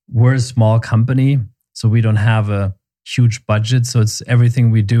 We're a small company, so we don't have a huge budget. So it's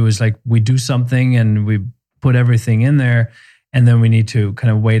everything we do is like we do something and we put everything in there, and then we need to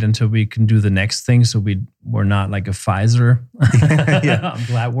kind of wait until we can do the next thing. So we're not like a Pfizer. Yeah. I'm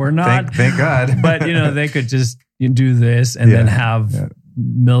glad we're not. Thank God. But they could just do this and then have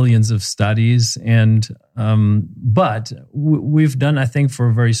millions of studies. And but we've done, I think, for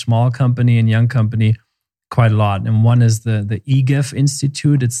a very small company and young company, quite a lot. And one is the EGEF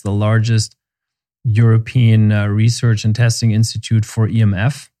Institute. It's the largest European research and testing institute for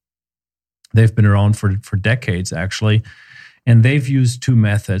EMF. They've been around for decades, actually. And they've used two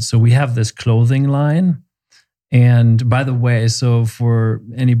methods. So we have this clothing line. And by the way, so for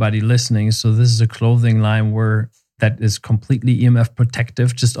anybody listening, so this is a clothing line that is completely EMF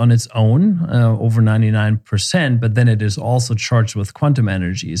protective just on its own, over 99%, but then it is also charged with quantum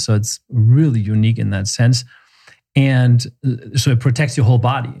energy. So it's really unique in that sense. And so it protects your whole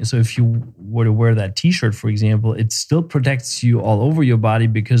body. So if you were to wear that t-shirt, for example, it still protects you all over your body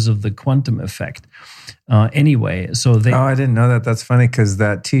because of the quantum effect. Anyway, so I didn't know that. That's funny, because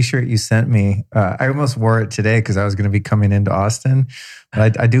that t-shirt you sent me, I almost wore it today because I was going to be coming into Austin.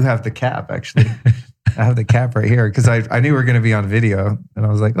 But I do have the cap, actually. I have the cap right here because I knew we were going to be on video, and I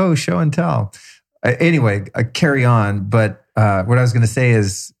was like, oh, show and tell. Anyway, carry on. But what I was going to say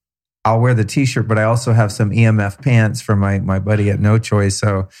is I'll wear the t-shirt, but I also have some EMF pants from my buddy at No Choice.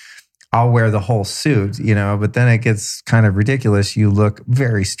 So I'll wear the whole suit, but then it gets kind of ridiculous. You look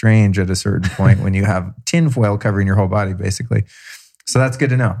very strange at a certain point when you have tinfoil covering your whole body, basically. So that's good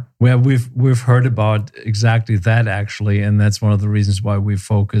to know. Well, we've heard about exactly that, actually, and that's one of the reasons why we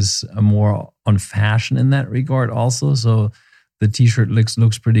focus more on fashion in that regard also. So the t-shirt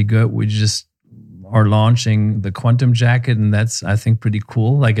looks pretty good. We just are launching the quantum jacket, and that's, I think, pretty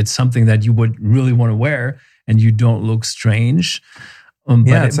cool. Like, it's something that you would really want to wear and you don't look strange.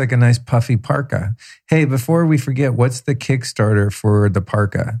 Yeah, it's like a nice puffy parka. Hey, before we forget, what's the Kickstarter for the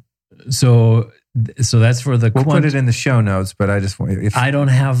parka? So that's for the. We'll put it in the show notes, but I just want. I don't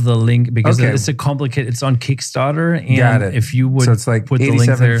have the link because it's a complicated. It's on Kickstarter, and got it. If you would, so it's like put the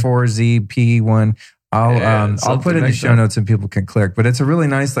link there. 874ZP1. I'll put it in the show notes and people can click. But it's a really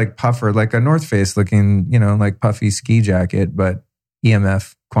nice like puffer, like a North Face looking, like puffy ski jacket, but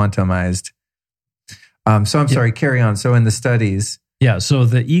EMF quantumized. So I'm sorry. Carry on. So in the studies. Yeah, so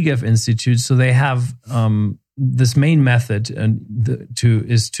the EGEF Institute, so they have this main method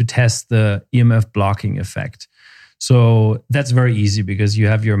is to test the EMF blocking effect. So that's very easy because you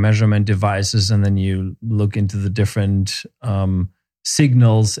have your measurement devices and then you look into the different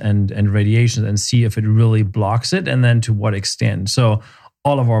signals and radiations and see if it really blocks it and then to what extent. So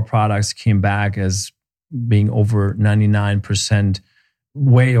all of our products came back as being over 99%,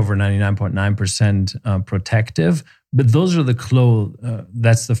 way over 99.9% protective. But those are the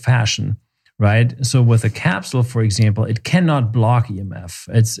that's the fashion, right? So with a capsule, for example, it cannot block EMF.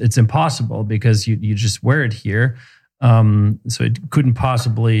 It's impossible because you just wear it here. So it couldn't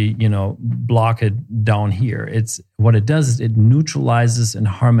possibly, block it down here. It's what it does is it neutralizes and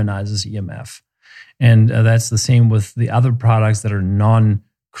harmonizes EMF. And that's the same with the other products that are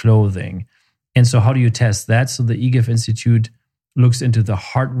non-clothing. And so how do you test that? So the EGIF Institute looks into the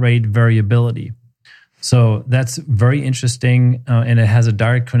heart rate variability. So that's very interesting, and it has a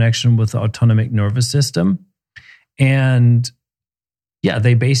direct connection with the autonomic nervous system. And yeah,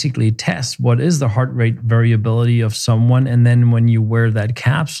 they basically test what is the heart rate variability of someone. And then when you wear that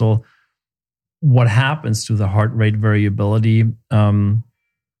capsule, what happens to the heart rate variability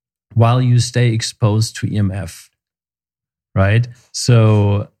while you stay exposed to EMF, right?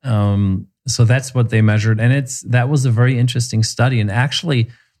 So that's what they measured. And that was a very interesting study, and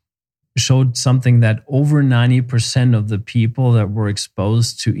actually showed something that over 90% of the people that were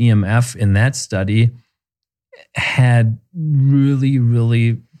exposed to EMF in that study had really,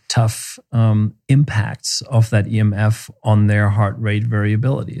 really tough impacts of that EMF on their heart rate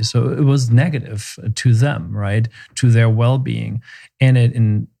variability. So it was negative to them, right? To their well-being. And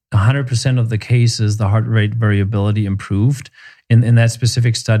in 100% of the cases, the heart rate variability improved. In that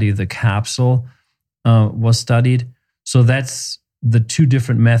specific study, the capsule was studied. So that's the two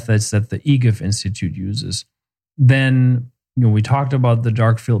different methods that the EGIF Institute uses. Then we talked about the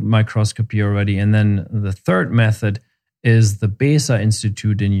dark field microscopy already. And then the third method is the BESA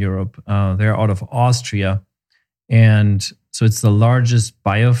Institute in Europe. They're out of Austria. And so it's the largest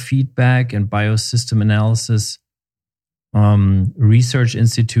biofeedback and biosystem analysis research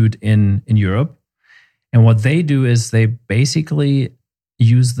institute in Europe. And what they do is they basically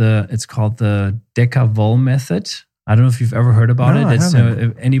use it's called the Deca-Vol method. I don't know if you've ever heard about it. It's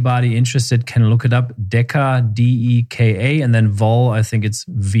if anybody interested can look it up. Deca, D-E-K-A, and then Vol, I think it's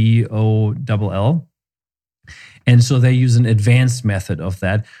V-O-L-L. And so they use an advanced method of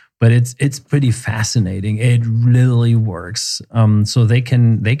that, but it's pretty fascinating. It really works. So they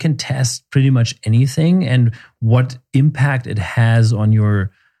can test pretty much anything and what impact it has on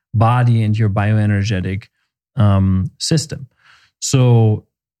your body and your bioenergetic system. So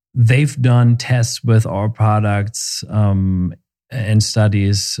they've done tests with our products and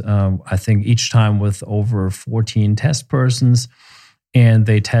studies, I think each time with over 14 test persons. And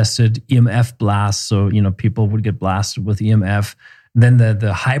they tested EMF blasts. So, people would get blasted with EMF. Then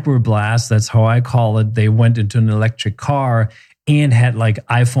the hyper blast, that's how I call it, they went into an electric car and had like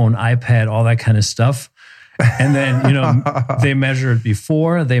iPhone, iPad, all that kind of stuff. And then, they measured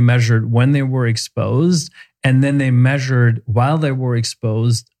before, they measured when they were exposed, and then they measured while they were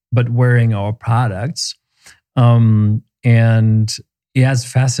exposed, but wearing our products. And yeah, it's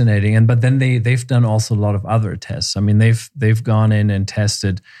fascinating. But then they've done also a lot of other tests. I mean, they've gone in and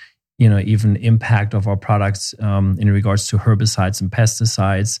tested, even impact of our products in regards to herbicides and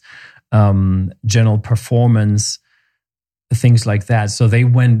pesticides, general performance, things like that. So they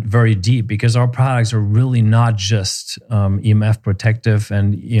went very deep because our products are really not just EMF protective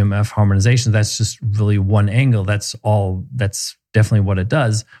and EMF harmonization. That's just really one angle. That's definitely what it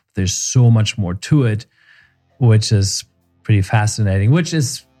does. There's so much more to it, which is pretty fascinating, which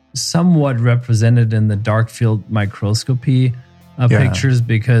is somewhat represented in the dark field microscopy pictures,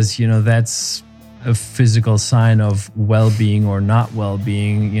 because, that's a physical sign of well-being or not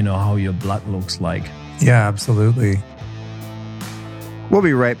well-being, how your blood looks like. Yeah, absolutely. We'll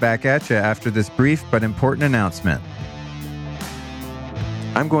be right back at you after this brief but important announcement.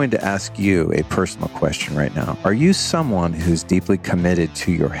 I'm going to ask you a personal question right now. Are you someone who's deeply committed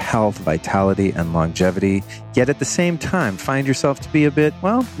to your health, vitality, and longevity, yet at the same time find yourself to be a bit,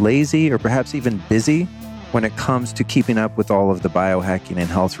 lazy or perhaps even busy when it comes to keeping up with all of the biohacking and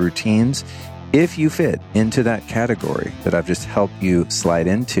health routines? If you fit into that category that I've just helped you slide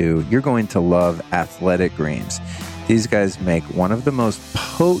into, you're going to love Athletic Greens. These guys make one of the most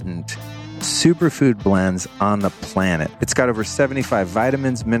potent superfood blends on the planet. It's got over 75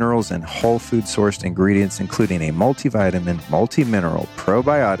 vitamins, minerals, and whole food sourced ingredients, including a multivitamin, multi-mineral,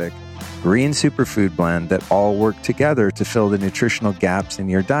 probiotic, green superfood blend that all work together to fill the nutritional gaps in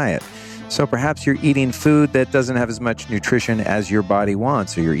your diet. So perhaps you're eating food that doesn't have as much nutrition as your body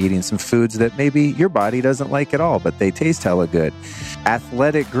wants, or you're eating some foods that maybe your body doesn't like at all, but they taste hella good.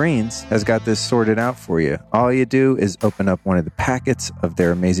 Athletic Greens has got this sorted out for you. All you do is open up one of the packets of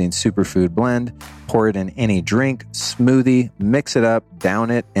their amazing superfood blend, pour it in any drink, smoothie, mix it up,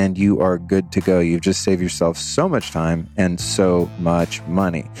 down it, and you are good to go. You've just saved yourself so much time and so much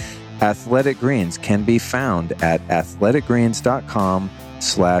money. Athletic Greens can be found at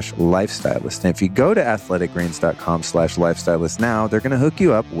athleticgreens.com/lifestylist. And if you go to athleticgreens.com/lifestylist now, they're going to hook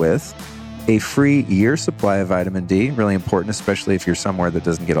you up with a free year supply of vitamin D. Really important, especially if you're somewhere that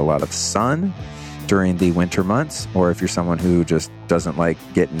doesn't get a lot of sun. during the winter months, or if you're someone who just doesn't like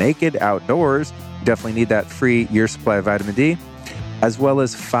get naked outdoors, you definitely need that free year supply of vitamin D, as well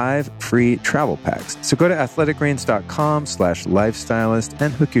as 5 free travel packs. So go to athleticgreens.com/lifestylist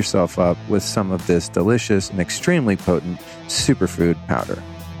and hook yourself up with some of this delicious and extremely potent superfood powder.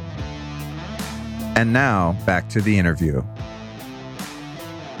 And now back to the interview.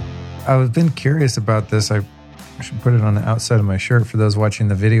 I've been curious about this. I should put it on the outside of my shirt for those watching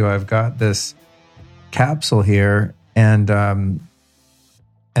the video. I've got this capsule here, and it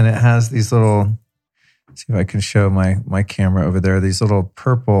has these little. Let's see if I can show my camera over there. These little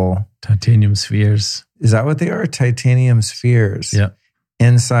purple titanium spheres. Is that what they are? Titanium spheres. Yeah.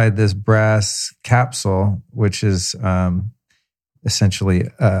 Inside this brass capsule, which is essentially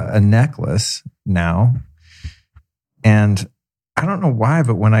a necklace now. And I don't know why,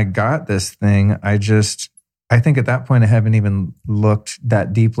 but when I got this thing, I think at that point I haven't even looked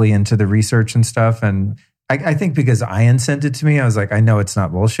that deeply into the research and stuff. And I think because Ian sent it to me, I was like, I know it's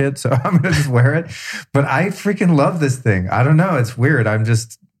not bullshit, so I'm going to just wear it. But I freaking love this thing. I don't know. It's weird. I'm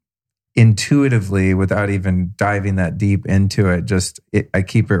just intuitively, without even diving that deep into it, I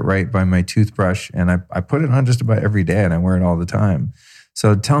keep it right by my toothbrush, and I put it on just about every day, and I wear it all the time.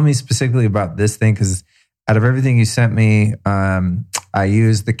 So tell me specifically about this thing, because out of everything you sent me, I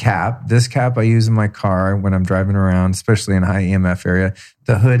use the cap. This cap I use in my car when I'm driving around, especially in a high EMF area.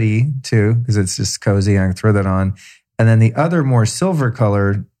 The hoodie too, because it's just cozy. I can throw that on. And then the other more silver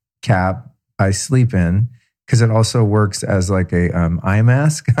colored cap I sleep in, because it also works as like a eye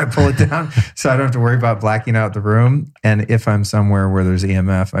mask. I pull it down so I don't have to worry about blacking out the room. And if I'm somewhere where there's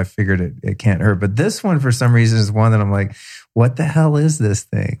EMF, I figured it can't hurt. But this one, for some reason, is one that I'm like, what the hell is this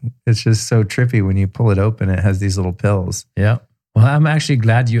thing? It's just so trippy when you pull it open. It has these little pills. Yeah. Well, I'm actually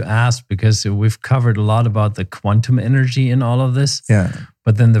glad you asked, because we've covered a lot about the quantum energy in all of this. Yeah.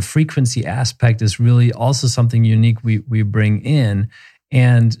 But then the frequency aspect is really also something unique we bring in.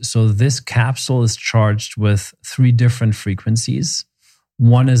 And so this capsule is charged with 3 different frequencies.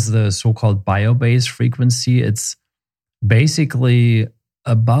 One is the so-called bio-base frequency. It's basically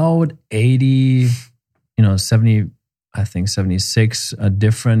about 80, 70, I think 76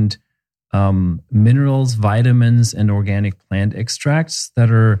 different minerals, vitamins, and organic plant extracts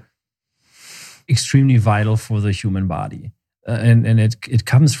that are extremely vital for the human body. And it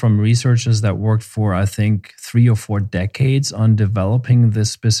comes from researchers that worked for, I think, 3 or 4 decades on developing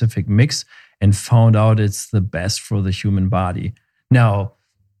this specific mix and found out it's the best for the human body. Now,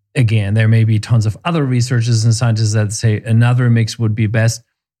 again, there may be tons of other researchers and scientists that say another mix would be best.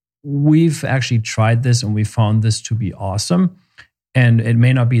 We've actually tried this and we found this to be awesome. And it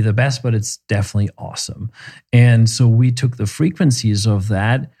may not be the best, but it's definitely awesome. And so we took the frequencies of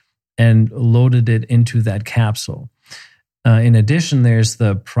that and loaded it into that capsule. In addition, there's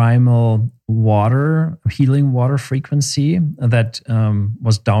the primal water, healing water frequency that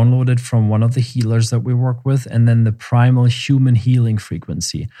was downloaded from one of the healers that we work with, and then the primal human healing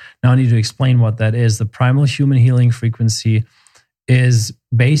frequency. Now I need to explain what that is. The primal human healing frequency is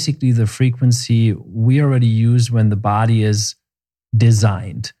basically the frequency we already use when the body is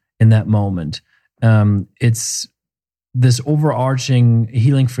designed in that moment. It's this overarching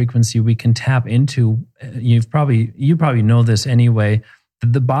healing frequency we can tap into. You probably know this anyway,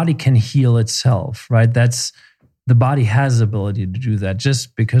 that the body can heal itself, right? The body has the ability to do that.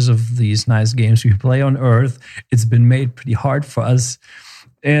 Just because of these nice games we play on Earth, it's been made pretty hard for us.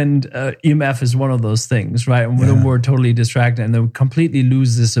 And EMF is one of those things, right? And when we're totally distracted and then we completely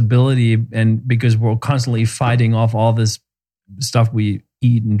lose this ability, and because we're constantly fighting off all this stuff we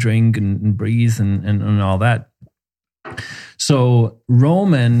eat and drink and breathe and all that. So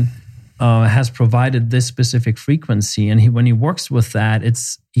Roman has provided this specific frequency, and when he works with that,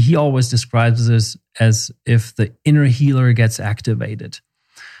 he always describes this as if the inner healer gets activated.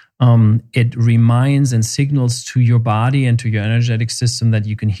 It reminds and signals to your body and to your energetic system that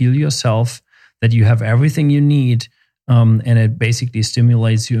you can heal yourself, that you have everything you need, and it basically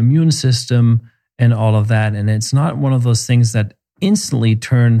stimulates your immune system and all of that. And it's not one of those things that instantly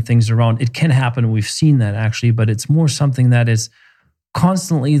turn things around. It can happen. We've seen that actually, but it's more something that is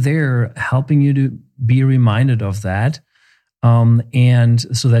constantly there helping you to be reminded of that. And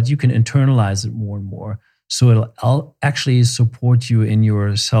so that you can internalize it more and more. So it'll actually support you in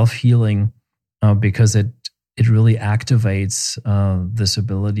your self-healing because it really activates this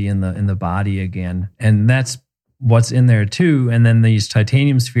ability in the body again. And that's what's in there too. And then these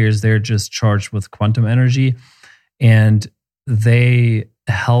titanium spheres, they're just charged with quantum energy, and they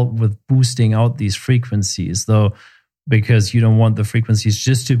help with boosting out these frequencies, though, because you don't want the frequencies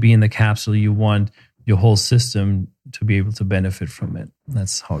just to be in the capsule. You want your whole system to be able to benefit from it.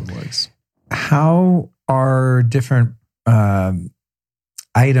 That's how it works. how are different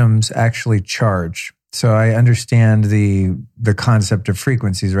items actually charged? So I understand the concept of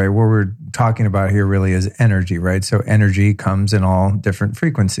frequencies, right? What we're talking about here really is energy, right? So energy comes in all different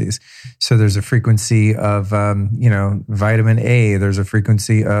frequencies. So there's a frequency of, vitamin A. There's a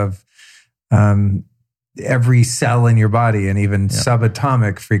frequency of every cell in your body, and even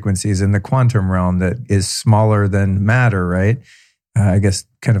subatomic frequencies in the quantum realm that is smaller than matter, right? I guess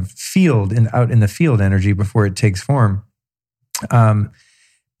kind of out in the field energy before it takes form.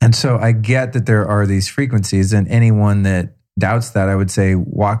 And so I get that there are these frequencies, and anyone that doubts that, I would say,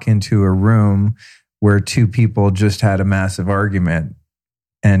 walk into a room where two people just had a massive argument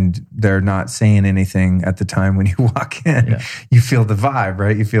and they're not saying anything at the time when you walk in. Yeah. You feel the vibe,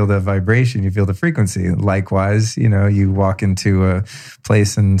 right? You feel the vibration, you feel the frequency. Likewise, you walk into a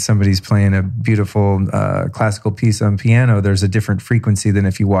place and somebody's playing a beautiful classical piece on piano. There's a different frequency than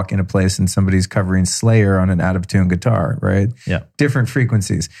if you walk in a place and somebody's covering Slayer on an out-of-tune guitar, right? Yeah. Different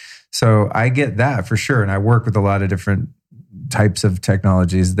frequencies. So I get that for sure. And I work with a lot of different types of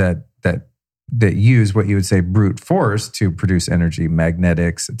technologies that use what you would say brute force to produce energy,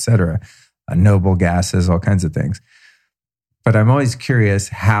 magnetics, etc., noble gases, all kinds of things. But I'm always curious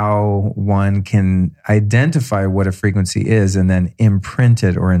how one can identify what a frequency is and then imprint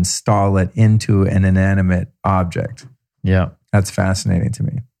it or install it into an inanimate object. Yeah. That's fascinating to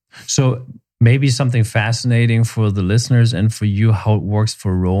me. So maybe something fascinating for the listeners and for you, how it works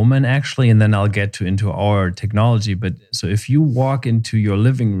for Roman, actually, and then I'll get into our technology. But so if you walk into your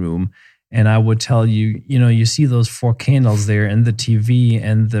living room, and I would tell you, you see those 4 candles there and the TV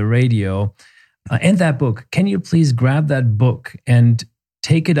and the radio and that book. Can you please grab that book and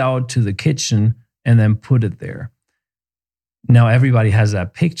take it out to the kitchen and then put it there? Now, everybody has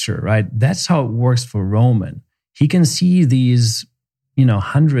that picture, right? That's how it works for Roman. He can see these,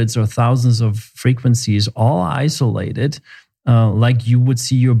 hundreds or thousands of frequencies all isolated, like you would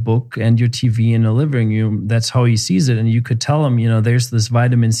see your book and your TV in a living room. That's how he sees it. And you could tell him, there's this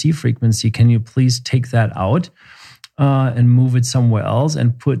vitamin C frequency. Can you please take that out and move it somewhere else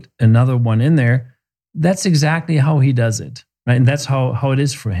and put another one in there? That's exactly how he does it, right? And that's how it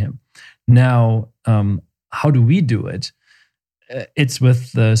is for him. Now, how do we do it? It's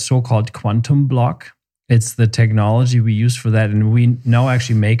with the so-called quantum block. It's the technology we use for that. And we now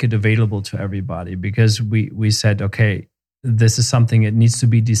actually make it available to everybody because we said, okay, this is something, it needs to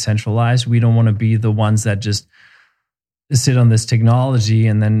be decentralized. We don't want to be the ones that just sit on this technology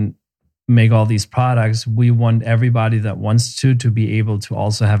and then make all these products. We want everybody that wants to be able to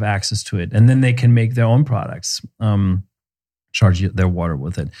also have access to it. And then they can make their own products, charge their water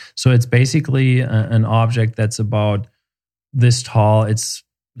with it. So it's basically an object that's about this tall. It's,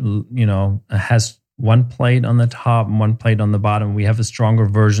 it has 1 plate on the top and 1 plate on the bottom. We have a stronger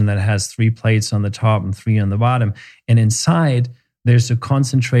version that has 3 plates on the top and 3 on the bottom. And inside, there's a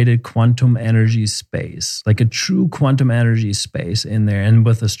concentrated quantum energy space, like a true quantum energy space in there. And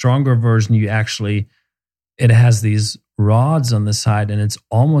with a stronger version, it has these rods on the side, and it's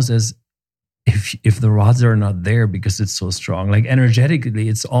almost as if the rods are not there because it's so strong. Like energetically,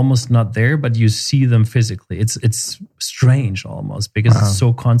 it's almost not there, but you see them physically. It's strange almost because It's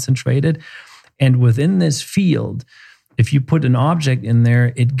so concentrated. And within this field, if you put an object in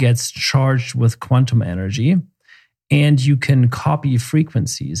there, it gets charged with quantum energy, and you can copy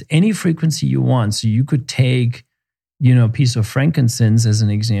frequencies, any frequency you want. So you could take, a piece of frankincense as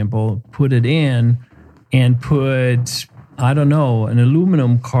an example, put it in and put, an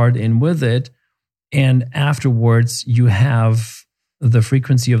aluminum card in with it. And afterwards, you have the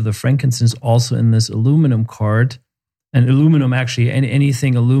frequency of the frankincense also in this aluminum card. And aluminum, actually,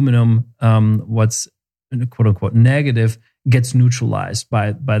 anything aluminum, what's quote unquote negative, gets neutralized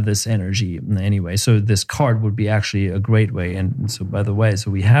by this energy anyway. So this card would be actually a great way. And so, by the way,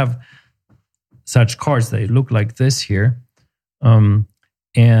 so we have such cards that look like this here, and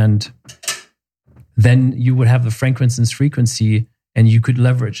then you would have the frankincense frequency, and you could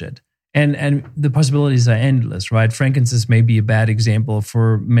leverage it. And the possibilities are endless, right? Frankincense may be a bad example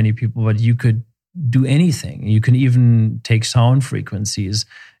for many people, but you could do anything. You can even take sound frequencies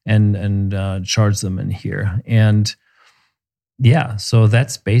and charge them in here. And yeah, so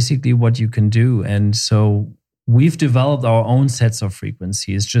that's basically what you can do. And so we've developed our own sets of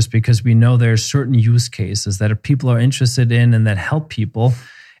frequencies just because we know there are certain use cases that people are interested in and that help people.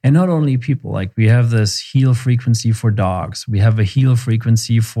 And not only people, like we have this heal frequency for dogs. We have a heal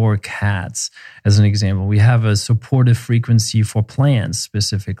frequency for cats, as an example. We have a supportive frequency for plants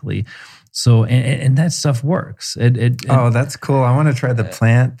specifically. So, and that stuff works. That's cool. I want to try the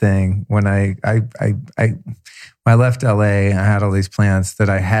plant thing. When I left LA, I had all these plants that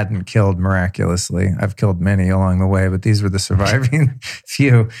I hadn't killed miraculously. I've killed many along the way, but these were the surviving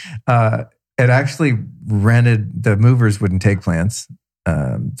few. It actually the movers wouldn't take plants.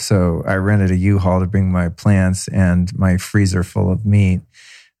 So I rented a U-Haul to bring my plants and my freezer full of meat,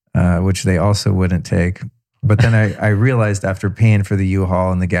 which they also wouldn't take. But then I realized after paying for the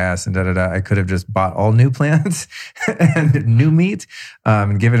U-Haul and the gas and I could have just bought all new plants and new meat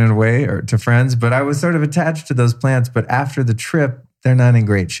and given it away to friends. But I was sort of attached to those plants. But after the trip, they're not in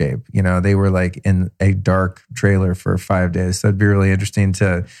great shape. You know, they were like in a dark trailer for 5 days. So it'd be really interesting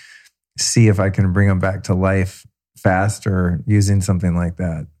to see if I can bring them back to life faster using something like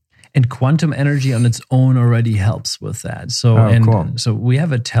that. And quantum energy on its own already helps with that. So, cool. So we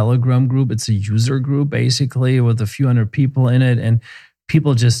have a Telegram group. It's a user group basically with a few hundred people in it, and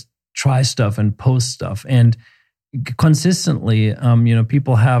people just try stuff and post stuff. And consistently,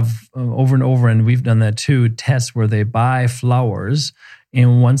 people have over and over, and we've done that too, tests where they buy flowers.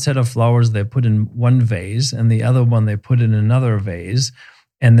 And one set of flowers they put in one vase, and the other one they put in another vase,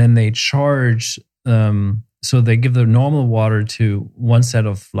 and then they charge. So they give the normal water to one set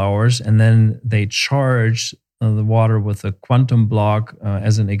of flowers, and then they charge the water with a quantum block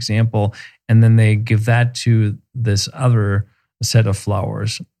as an example, and then they give that to this other set of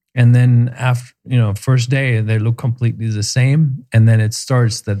flowers. And then after, first day, they look completely the same, and then it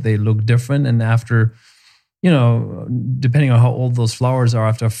starts that they look different. And after, depending on how old those flowers are,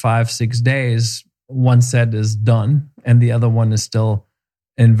 after 5-6 days, one set is done, and the other one is still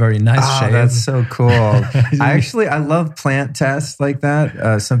in very nice shape. That's so cool. I love plant tests like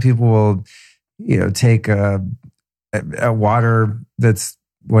that. Some people will, take a water that's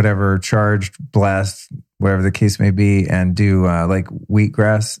whatever, charged, blessed, whatever the case may be, and do like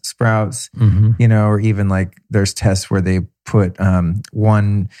wheatgrass sprouts, or even like there's tests where they put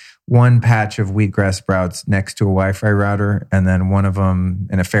one patch of wheatgrass sprouts next to a Wi-Fi router, and then one of them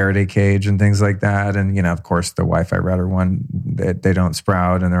in a Faraday cage and things like that. And, of course, the Wi-Fi router one, they don't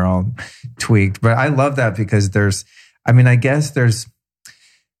sprout and they're all tweaked. But I love that because I guess there's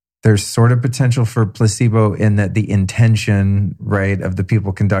sort of potential for placebo in that the intention, right, of the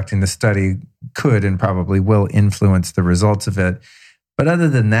people conducting the study could and probably will influence the results of it. But other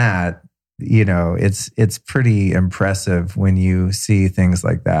than that, it's pretty impressive when you see things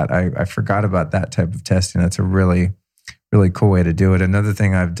like that. I forgot about that type of testing. That's a really, really cool way to do it. Another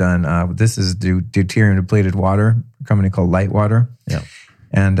thing I've done, this is deuterium depleted water, a company called Light Water. Yeah.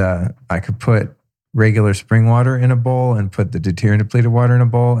 And I could put regular spring water in a bowl and put the deuterium depleted water in a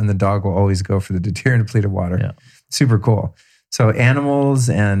bowl, and the dog will always go for the deuterium depleted water. Yeah. Super cool. So animals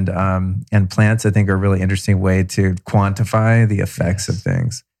and plants, I think, are a really interesting way to quantify the effects of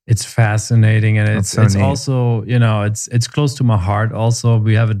things. It's fascinating, and it's also, it's close to my heart. Also,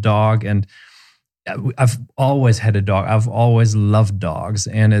 we have a dog, and I've always had a dog. I've always loved dogs,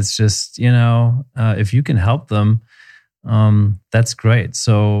 and it's just, if you can help them, that's great.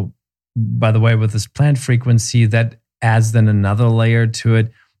 So, by the way, with this plant frequency, that adds then another layer to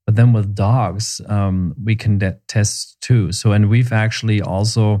it. But then with dogs, we can test too. So, and we've actually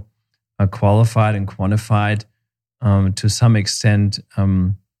also qualified and quantified to some extent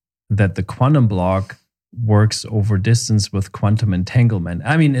that the quantum block works over distance with quantum entanglement.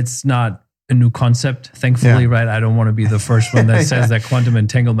 I mean, it's not a new concept, thankfully, right? I don't want to be the first one that says that quantum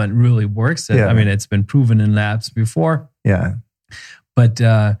entanglement really works. I mean, it's been proven in labs before. Yeah. But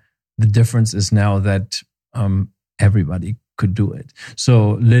the difference is now that everybody could do it.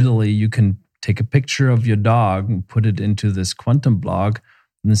 So literally, you can take a picture of your dog and put it into this quantum block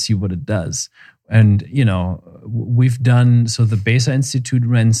and see what it does. And, we've done, so the Besa Institute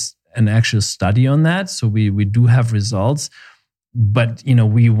runs an actual study on that. So we do have results, but,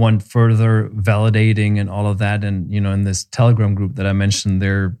 we want further validating and all of that. And, in this Telegram group that I mentioned,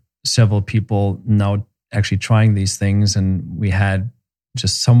 there are several people now actually trying these things. And we had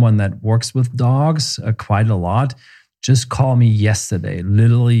just someone that works with dogs quite a lot just call me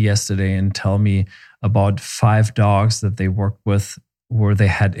literally yesterday, and tell me about 5 dogs that they worked with where they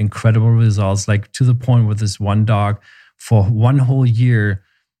had incredible results, like to the point where this one dog for 1 whole year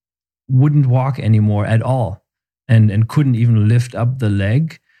wouldn't walk anymore at all and couldn't even lift up the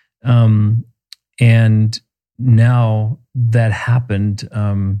leg. And now that happened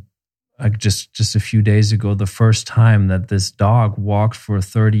just a few days ago, the first time that this dog walked for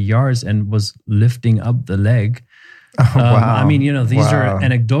 30 yards and was lifting up the leg. Oh, wow. I mean, these are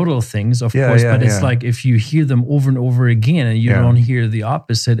anecdotal things, of course, but it's like if you hear them over and over again and you don't hear the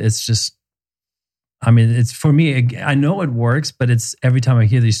opposite, it's just I mean, it's for me, I know it works, but it's every time I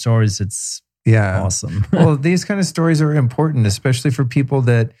hear these stories, it's awesome. Well, these kind of stories are important, especially for people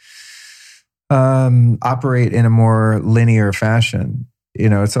that operate in a more linear fashion.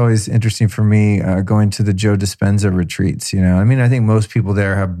 It's always interesting for me going to the Joe Dispenza retreats. I mean, I think most people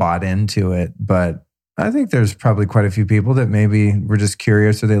there have bought into it, but I think there's probably quite a few people that maybe were just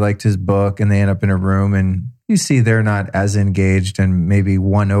curious or they liked his book and they end up in a room and you see they're not as engaged and maybe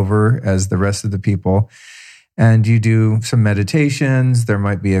won over as the rest of the people. And you do some meditations. There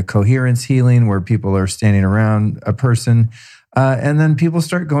might be a coherence healing where people are standing around a person. And then people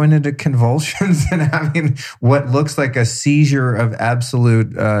start going into convulsions and having what looks like a seizure of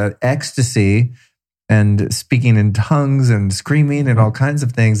absolute ecstasy and speaking in tongues and screaming and all kinds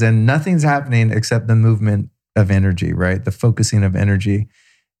of things. And nothing's happening except the movement of energy, right? The focusing of energy.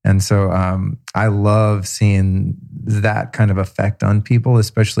 And so I love seeing that kind of effect on people,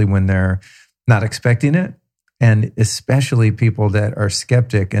 especially when they're not expecting it. And especially people that are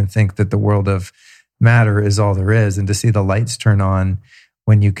skeptic and think that the world of matter is all there is. And to see the lights turn on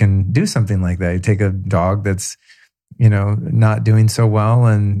when you can do something like that. You take a dog that's, not doing so well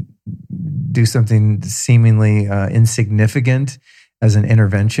and do something seemingly insignificant as an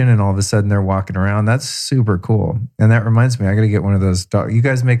intervention, and all of a sudden they're walking around. That's super cool. And that reminds me, I got to get one of those you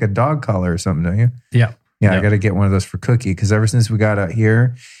guys make a dog collar or something, don't you? Yeah. Yeah, I got to get one of those for Cookie, because ever since we got out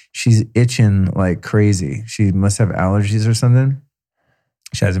here, she's itching like crazy. She must have allergies or something.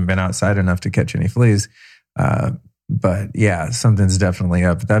 She hasn't been outside enough to catch any fleas. But yeah, something's definitely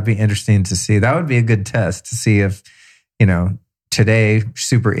up. That'd be interesting to see. That would be a good test to see if, today,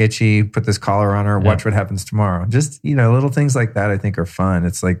 super itchy, put this collar on her, watch what happens tomorrow. Just, little things like that I think are fun.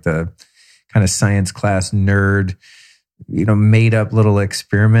 It's like the kind of science class nerd, made up little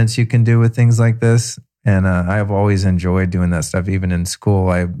experiments you can do with things like this. And I've always enjoyed doing that stuff. Even in school,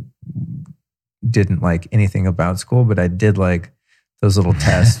 I didn't like anything about school, but I did like those little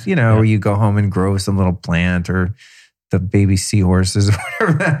tests, where you go home and grow some little plant or the baby seahorses or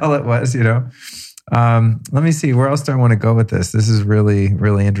whatever the hell it was, Let me see, where else do I want to go with this? This is really,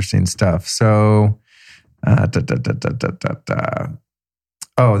 really interesting stuff. So, oh, the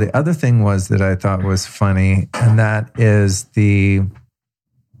other thing was that I thought was funny, and that is the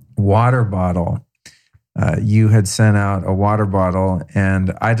water bottle. You had sent out a water bottle,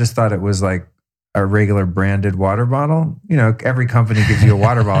 and I just thought it was like a regular branded water bottle. Every company gives you a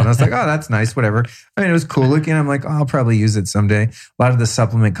water bottle. And I was like, oh, that's nice, whatever. I mean, it was cool looking. I'm like, oh, I'll probably use it someday. A lot of the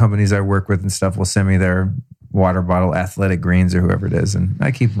supplement companies I work with and stuff will send me their water bottle, Athletic Greens or whoever it is, and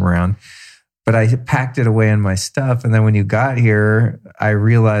I keep them around. But I packed it away in my stuff. And then when you got here, I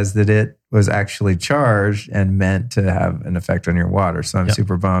realized that it was actually charged and meant to have an effect on your water. So I'm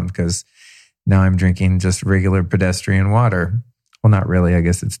super bummed, because now I'm drinking just regular pedestrian water. Well, not really. I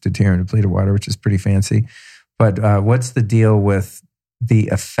guess it's deuterium depleted water, which is pretty fancy. But what's the deal with the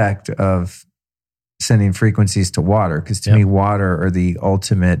effect of sending frequencies to water? Because to me, water are the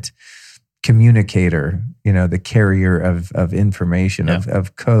ultimate communicator, the carrier of information,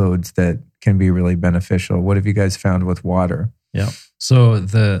 of codes that can be really beneficial. What have you guys found with water? Yeah. So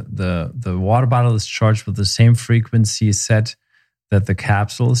the water bottle is charged with the same frequency set that the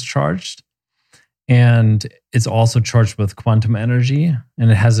capsule is charged. And it's also charged with quantum energy,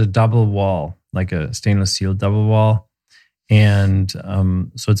 and it has a double wall, like a stainless steel double wall. And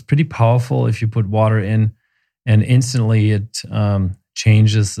so it's pretty powerful if you put water in, and instantly it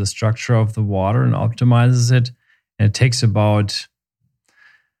changes the structure of the water and optimizes it. And it takes about,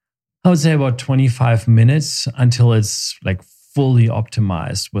 I would say about 25 minutes until it's like fully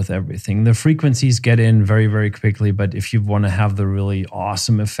optimized with everything. The frequencies get in very, very quickly, but if you want to have the really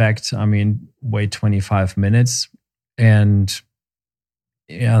awesome effect, wait 25 minutes. And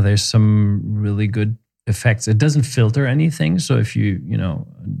yeah, there's some really good effects. It doesn't filter anything. So if you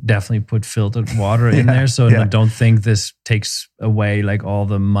definitely put filtered water in there. So don't think this takes away like all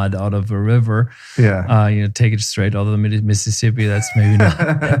the mud out of a river. Yeah. Take it straight out of the Mississippi. That's maybe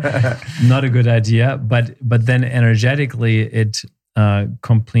not a good idea. But then energetically, it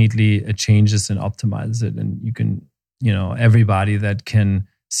completely changes and optimizes it. And you can, everybody that can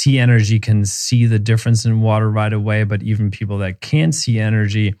see energy can see the difference in water right away. But even people that can't see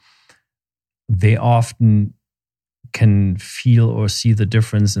energy, they often can feel or see the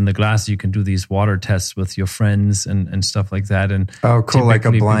difference in the glass. You can do these water tests with your friends and stuff like that. And oh, cool! Like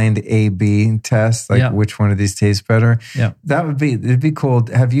a blind A/B test, like which one of these tastes better. Yeah, it'd be cool.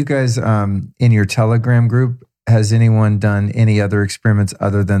 Have you guys in your Telegram group? Has anyone done any other experiments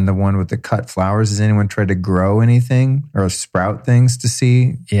other than the one with the cut flowers? Has anyone tried to grow anything or sprout things to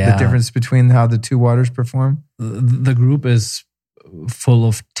see the difference between how the two waters perform? The group is full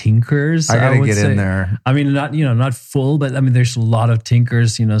of tinkers. I gotta would get say. in there. I mean, not full, but I mean, there's a lot of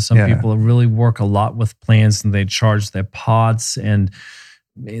tinkers. Some Yeah. people really work a lot with plants, and they charge their pots and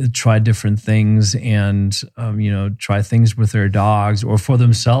try different things, and try things with their dogs or for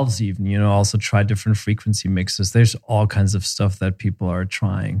themselves even. Also try different frequency mixes. There's all kinds of stuff that people are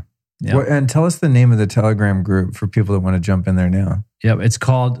trying. Yeah. And tell us the name of the Telegram group for people that want to jump in there now. Yeah, it's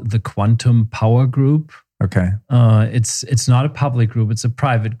called the Quantum Power Group. Okay. It's not a public group; it's a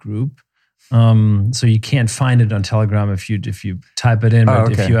private group. So you can't find it on Telegram if you type it in.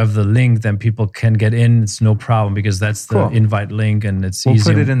 But if you have the link, then people can get in. It's no problem because that's the invite link, and it's easy.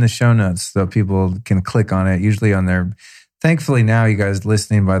 We'll put it in the show notes so people can click on it. Usually on their. Thankfully now, you guys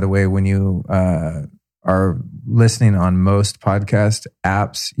listening, by the way, when you are listening on most podcast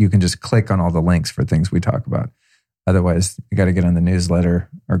apps, you can just click on all the links for things we talk about. Otherwise, you got to get on the newsletter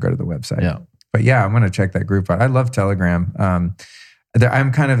or go to the website. Yeah. But yeah, I'm going to check that group out. I love Telegram.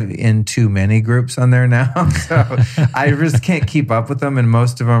 I'm kind of in too many groups on there now, so I just can't keep up with them. And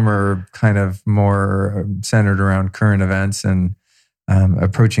most of them are kind of more centered around current events and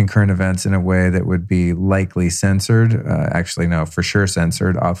approaching current events in a way that would be likely censored. Actually, no, for sure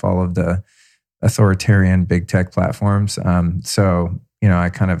censored off all of the authoritarian big tech platforms. So,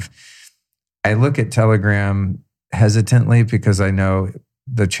 I look at Telegram hesitantly because I know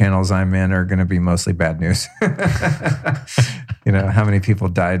the channels I'm in are going to be mostly bad news. How many people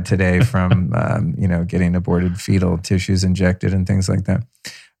died today from, getting aborted fetal tissues injected and things like that.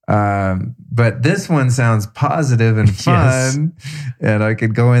 But this one sounds positive and fun. Yes. And I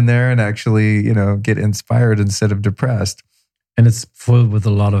could go in there and actually, get inspired instead of depressed. And it's full with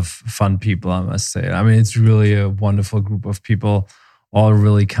a lot of fun people, I must say. I mean, it's really a wonderful group of people, all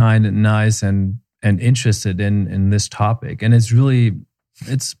really kind and nice and interested in this topic. And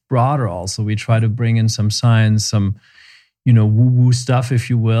it's broader also. We try to bring in some science, some, woo-woo stuff, if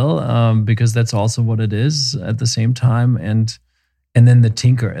you will, because that's also what it is at the same time. And then the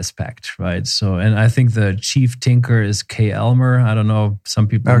tinker aspect, right? So, and I think the chief tinker is Kay Elmer. I don't know, some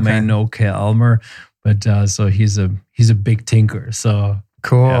people may know Kay Elmer, but so he's a big tinker. So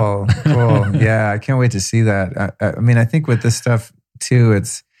cool. Yeah, I can't wait to see that. I think with this stuff too,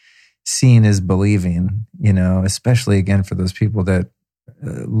 it's seeing is believing, especially again for those people that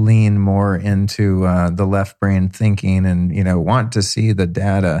lean more into the left brain thinking and, want to see the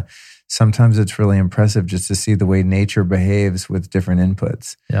data. Sometimes it's really impressive just to see the way nature behaves with different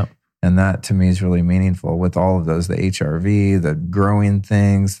inputs. Yeah. And that to me is really meaningful with all of those, the HRV, the growing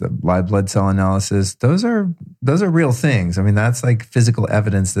things, the live blood cell analysis. Those are real things. I mean, that's like physical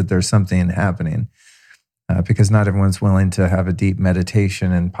evidence that there's something happening. Because not everyone's willing to have a deep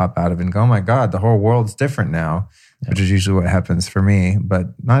meditation and pop out of it and go, oh my God, the whole world's different now, which is usually what happens for me. But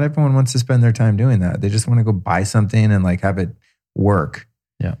not everyone wants to spend their time doing that. They just want to go buy something and have it work.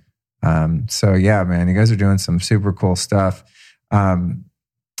 Yeah. So yeah, man, you guys are doing some super cool stuff.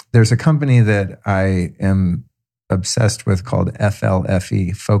 There's a company that I am obsessed with called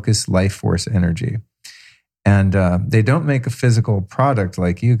FLFE, Focus Life Force Energy. And they don't make a physical product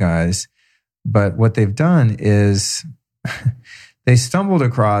like you guys. But what they've done is they stumbled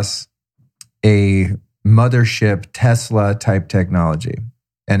across a mothership Tesla type technology,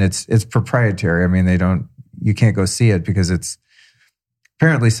 and it's proprietary. I mean, you can't go see it because it's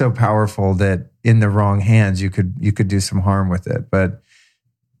apparently so powerful that in the wrong hands you could do some harm with it. But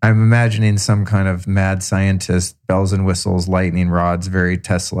I'm imagining some kind of mad scientist, bells and whistles, lightning rods, very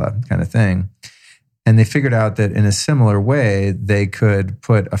Tesla kind of thing. And they figured out that in a similar way, they could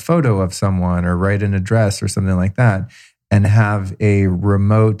put a photo of someone or write an address or something like that and have a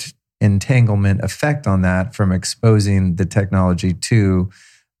remote entanglement effect on that from exposing the technology to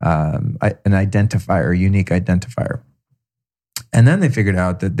an identifier, a unique identifier. And then they figured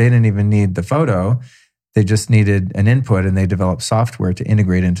out that they didn't even need the photo. They just needed an input, and they developed software to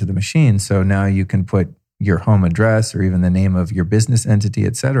integrate into the machine. So now you can put your home address or even the name of your business entity,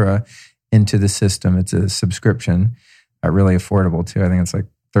 et cetera, into the system. It's a subscription, really affordable too. I think it's like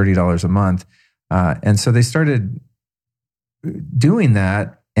 $30 a month. And so they started doing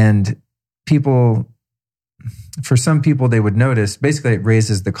that, and for some people, they would notice, basically it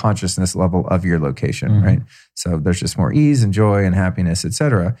raises the consciousness level of your location, right? So there's just more ease and joy and happiness, et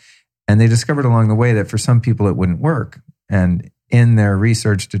cetera. And they discovered along the way that for some people it wouldn't work. And in their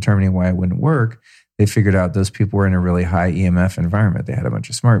research determining why it wouldn't work, they figured out those people were in a really high EMF environment. They had a bunch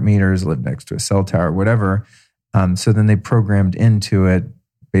of smart meters, lived next to a cell tower, whatever. So then they programmed into it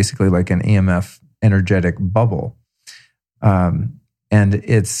basically like an EMF energetic bubble. And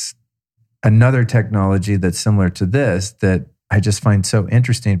it's another technology that's similar to this that I just find so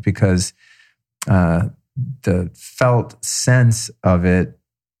interesting because felt sense of it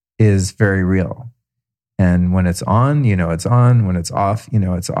is very real. And when it's on, it's on. When it's off,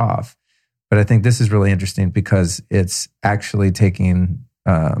 it's off. But I think this is really interesting because it's actually taking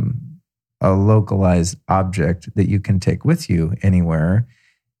a localized object that you can take with you anywhere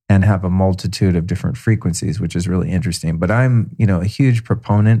and have a multitude of different frequencies, which is really interesting. But I'm, a huge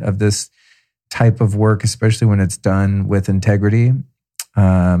proponent of this type of work, especially when it's done with integrity.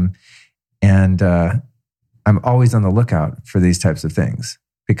 And I'm always on the lookout for these types of things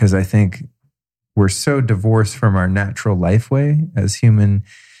because I think we're so divorced from our natural life way as human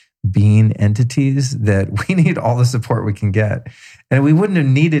being entities that we need all the support we can get. And we wouldn't have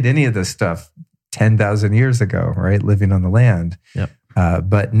needed any of this stuff 10,000 years ago, right? Living on the land. Yep.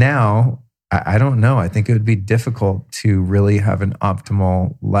 But now, I don't know. I think it would be difficult to really have an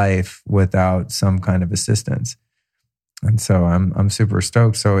optimal life without some kind of assistance. And so I'm super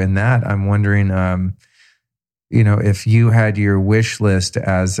stoked. So in that, I'm wondering, if you had your wish list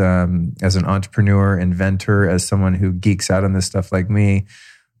as an entrepreneur, inventor, as someone who geeks out on this stuff like me,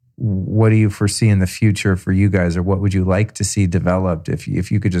 what do you foresee in the future for you guys, or what would you like to see developed? If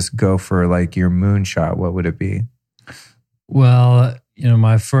you could just go for like your moonshot, what would it be? Well,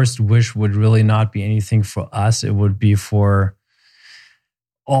 my first wish would really not be anything for us. It would be for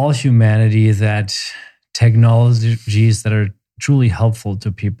all humanity that technologies that are truly helpful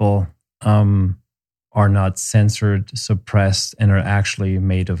to people are not censored, suppressed, and are actually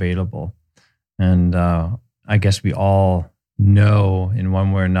made available. And I guess we all know in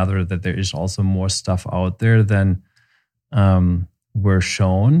one way or another that there is also more stuff out there than we're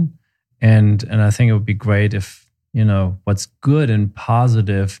shown. And I think it would be great if, what's good and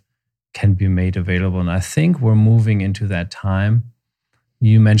positive can be made available. And I think we're moving into that time.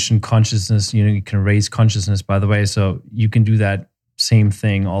 You mentioned consciousness, you can raise consciousness, by the way. So you can do that same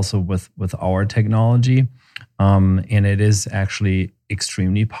thing also with our technology. And it is actually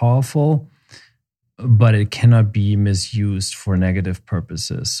extremely powerful, but it cannot be misused for negative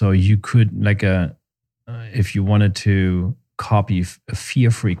purposes. So you could, if you wanted to copy a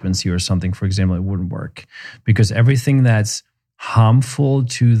fear frequency or something, for example, it wouldn't work, because everything that's harmful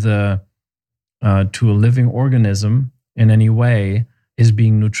to a living organism in any way is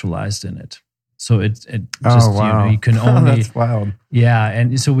being neutralized in it. So it just, wow. You can only that's wild. Yeah,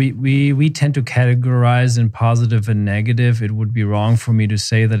 and so we tend to categorize in positive and negative. It would be wrong for me to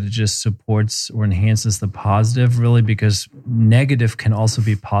say that it just supports or enhances the positive, really, because negative can also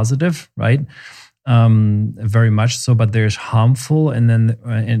be positive, right? Very much so. But there's harmful, and then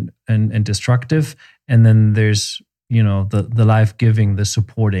and destructive, and then there's the life-giving, the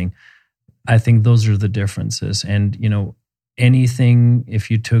supporting. I think those are the differences. And anything, if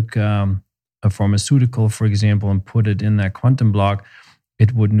you took a pharmaceutical, for example, and put it in that quantum block,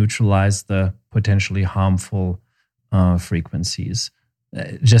 it would neutralize the potentially harmful frequencies.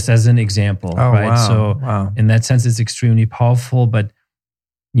 Just as an example, right? Wow. So in that sense, it's extremely powerful, but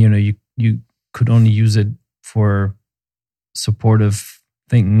you could only use it for supportive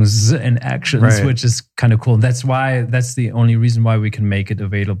things and actions, right, which is kind of cool. That's the only reason why we can make it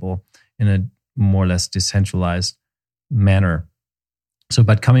available in a more or less decentralized manner. So,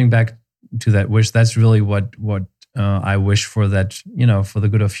 but coming back to that wish, that's really what I wish for, that, for the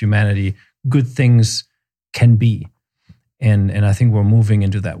good of humanity, good things can be. And I think we're moving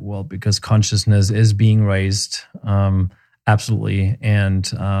into that world because consciousness is being raised, absolutely. And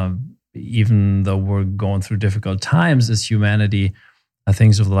even though we're going through difficult times as humanity, I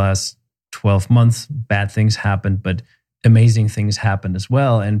think over the last 12 months, bad things happened, but amazing things happened as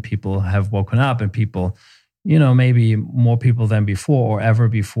well. And people have woken up, and people, maybe more people than before or ever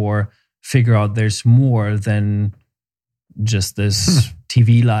before, figure out there's more than just this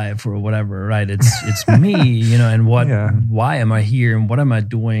TV life or whatever, right? It's me, and why am I here, and what am I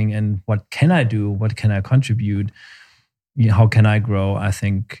doing, and what can I do? What can I contribute? How can I grow? I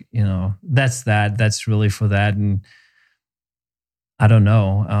think, that's really for that. And I don't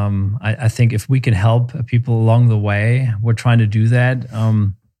know. I think if we can help people along the way, we're trying to do that.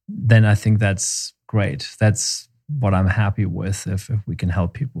 Then I think that's great. That's what I'm happy with, if we can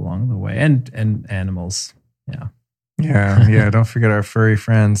help people along the way, and animals. Yeah. Don't forget our furry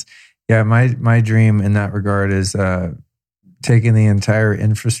friends. Yeah, my dream in that regard is taking the entire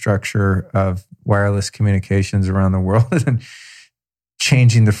infrastructure of wireless communications around the world and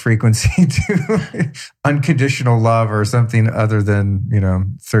changing the frequency to unconditional love or something other than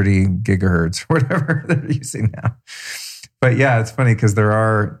 30 gigahertz, whatever they're using now. But yeah, it's funny because there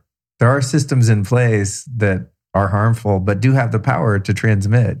are systems in place that are harmful, but do have the power to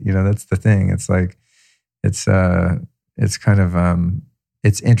transmit. That's the thing. It's like, it's kind of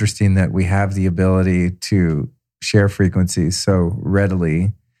it's interesting that we have the ability to share frequencies so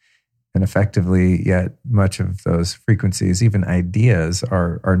readily and effectively, yet much of those frequencies, even ideas,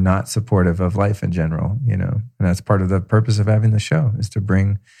 are not supportive of life in general, And that's part of the purpose of having the show, is to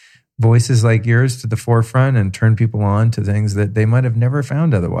bring voices like yours to the forefront and turn people on to things that they might have never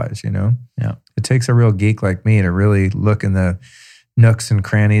found otherwise, Yeah. It takes a real geek like me to really look in the nooks and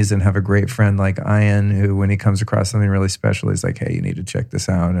crannies and have a great friend like Ian, who, when he comes across something really special, he's like, hey, you need to check this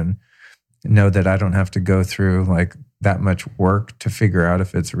out, and know that I don't have to go through like that much work to figure out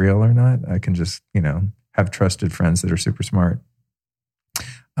if it's real or not. I can just, have trusted friends that are super smart.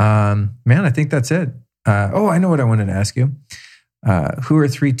 Man, I think that's it. I know what I wanted to ask you. Who are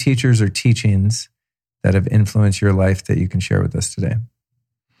 3 teachers or teachings that have influenced your life that you can share with us today?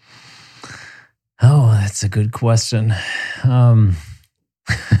 Oh, that's a good question.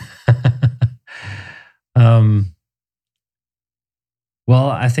 Well,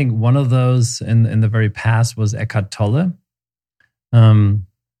 I think one of those in the very past was Eckhart Tolle. Then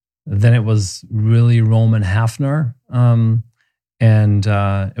it was really Roman Hafner. And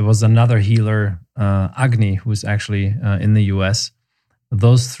it was another healer, Agni, who's actually in the US.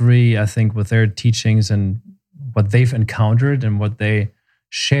 Those 3, I think, with their teachings and what they've encountered and what they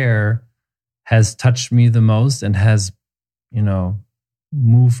share, has touched me the most and has,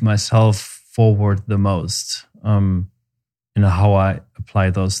 moved myself forward the most. How I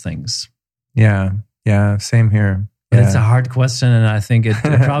apply those things. Yeah, same here. But it's a hard question, and I think it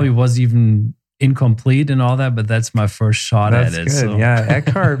probably was even incomplete and all that, but that's my first shot That's at it. Good. So. Yeah,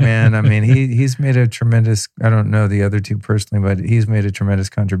 Eckhart, man. I mean, he's made a tremendous, I don't know the other 2 personally, but he's made a tremendous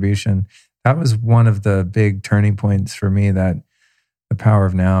contribution. That was one of the big turning points for me, that The Power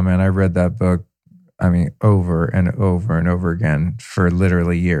of Now, man. I read that book, over and over and over again for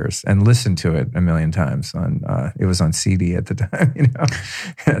literally years, and listened to it a million times. It was on CD at the time,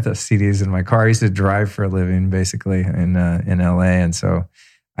 the CDs in my car. I used to drive for a living, basically, in LA, and so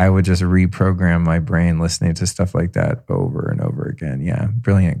I would just reprogram my brain listening to stuff like that over and over again. Yeah,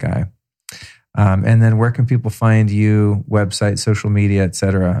 brilliant guy. And then where can people find you? Website, social media,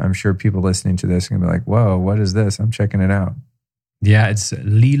 etc. I'm sure people listening to this are gonna be like, "Whoa, what is this? I'm checking it out." Yeah, it's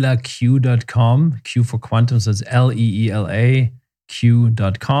leelaq.com, Q for quantum, so it's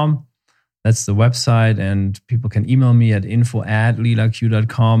LEELAQ.com. That's the website, and people can email me at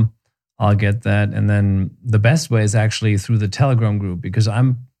info@leelaq.com. I'll get that. And then the best way is actually through the Telegram group, because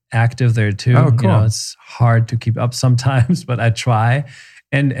I'm active there too. Oh, cool. It's hard to keep up sometimes, but I try.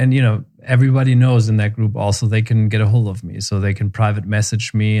 And everybody knows in that group also they can get a hold of me, so they can private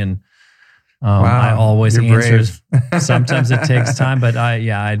message me, and wow, I always answer. Sometimes it takes time, but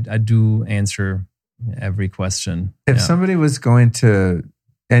I do answer every question. If somebody was going to,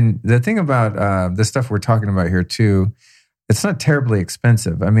 and the thing about the stuff we're talking about here too, it's not terribly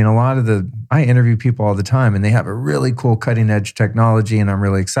expensive. I interview people all the time, and they have a really cool cutting edge technology, and I'm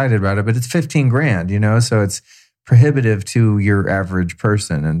really excited about it, but it's $15,000, so it's prohibitive to your average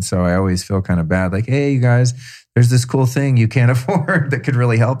person. And so I always feel kind of bad, like, hey, you guys, there's this cool thing you can't afford that could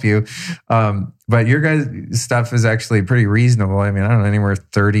really help you. But your guys' stuff is actually pretty reasonable. I don't know, anywhere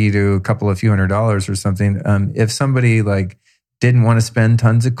 $30 to a couple of few $100s or something. If somebody didn't want to spend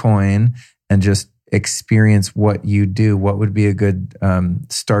tons of coin and just experience what you do, what would be a good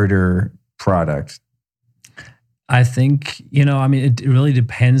starter product? I think, it really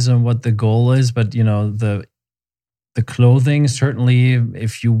depends on what the goal is, but, the clothing, certainly,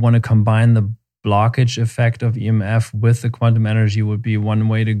 if you want to combine the blockage effect of EMF with the quantum energy, would be one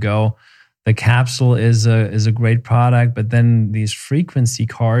way to go. The capsule is a great product, but then these frequency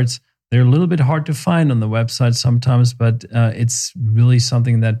cards, they're a little bit hard to find on the website sometimes, but it's really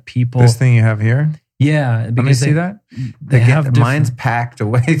something that people... This thing you have here? Yeah. Let me see that. They have mine's packed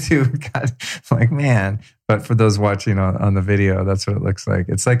away too. God, man. But for those watching on the video, that's what it looks like.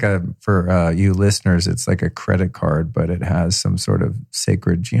 It's like for you listeners, it's like a credit card, but it has some sort of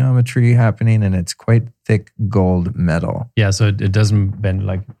sacred geometry happening, and it's quite thick gold metal. Yeah, so it doesn't bend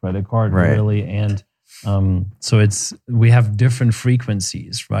like a credit card, right. Really. And so we have different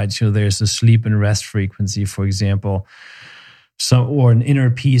frequencies, right? So there's a sleep and rest frequency, for example. Or an inner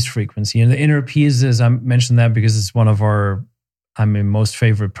peace frequency. And the inner peace I mentioned that because it's one of our, most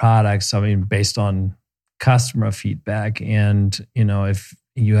favorite products. Based on customer feedback. And, if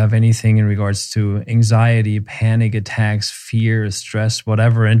you have anything in regards to anxiety, panic attacks, fear, stress,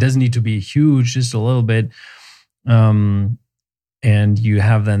 whatever, and it doesn't need to be huge, just a little bit. And you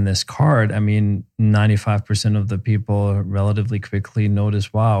have then this card, 95% of the people relatively quickly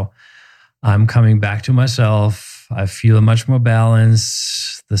notice, wow, I'm coming back to myself. I feel much more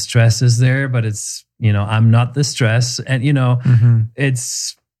balanced. The stress is there, but it's, I'm not the stress. And,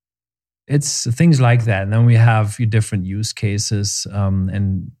 it's things like that. And then we have different use cases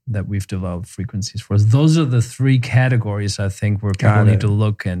and that we've developed frequencies for. Those are the three categories, I think, where people need to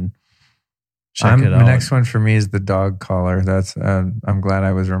look and check it out. The next one for me is the dog collar. That's I'm glad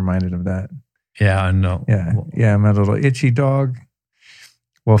I was reminded of that. Yeah, I know. Yeah, my little itchy dog.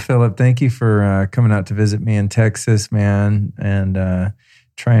 Well, Philip, thank you for coming out to visit me in Texas, man, and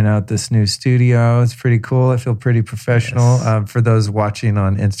trying out this new studio. It's pretty cool. I feel pretty professional. Yes. For those watching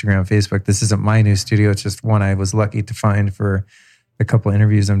on Instagram, Facebook, this isn't my new studio. It's just one I was lucky to find for a couple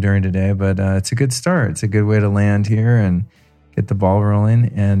interviews I'm doing today. But it's a good start. It's a good way to land here and get the ball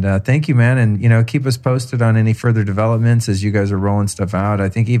rolling. And thank you, man. And, keep us posted on any further developments as you guys are rolling stuff out. I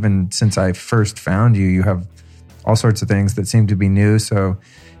think even since I first found you, you have all sorts of things that seem to be new. So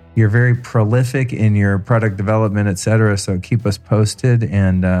you're very prolific in your product development, et cetera. So keep us posted,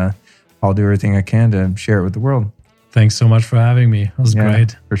 and I'll do everything I can to share it with the world. Thanks so much for having me. It was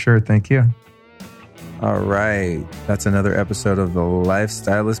great. For sure. Thank you. All right. That's another episode of the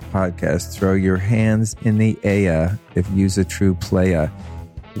Lifestylist Podcast. Throw your hands in the air if you's a true player.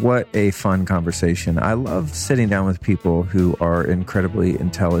 What a fun conversation. I love sitting down with people who are incredibly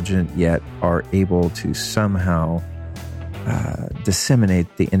intelligent, yet are able to somehow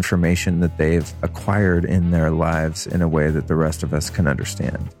disseminate the information that they've acquired in their lives in a way that the rest of us can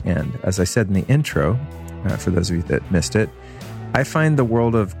understand. And as I said in the intro, for those of you that missed it, I find the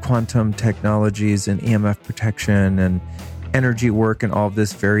world of quantum technologies and EMF protection and energy work and all of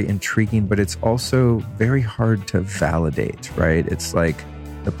this very intriguing, but it's also very hard to validate, right? It's like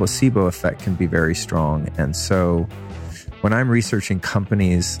the placebo effect can be very strong. And so when I'm researching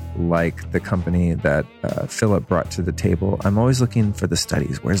companies like the company that Philip brought to the table, I'm always looking for the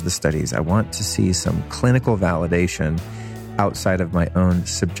studies. Where's the studies? I want to see some clinical validation outside of my own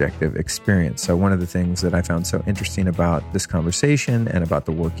subjective experience. So one of the things that I found so interesting about this conversation and about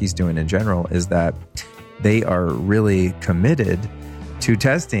the work he's doing in general is that they are really committed to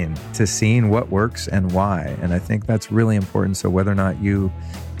testing, to seeing what works and why. And I think that's really important. So whether or not you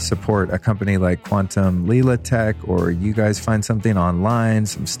support a company like Quantum Lila Tech, or you guys find something online,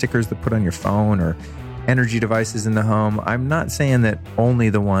 some stickers to put on your phone or energy devices in the home, I'm not saying that only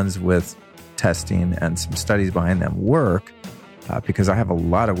the ones with testing and some studies behind them work, because I have a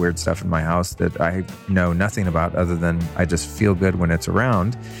lot of weird stuff in my house that I know nothing about other than I just feel good when it's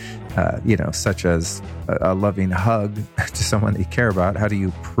around, such as a loving hug to someone that you care about. How do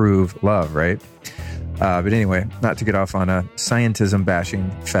you prove love, right? But anyway, not to get off on a scientism bashing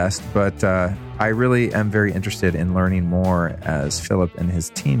fest, but I really am very interested in learning more as Philip and his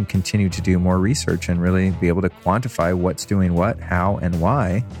team continue to do more research and really be able to quantify what's doing what, how, and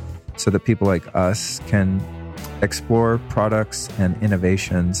why, so that people like us can explore products and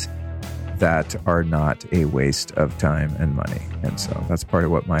innovations that are not a waste of time and money. And so that's part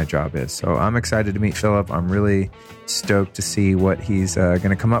of what my job is. So I'm excited to meet Philip. I'm really stoked to see what he's going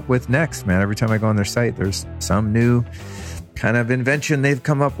to come up with next, man. Every time I go on their site, there's some new kind of invention they've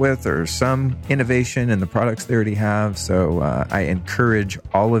come up with or some innovation in the products they already have. So I encourage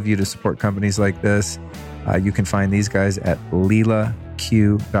all of you to support companies like this. You can find these guys at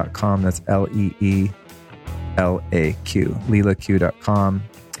LeelaQ.com. That's LeeLaq, LeelaQ.com.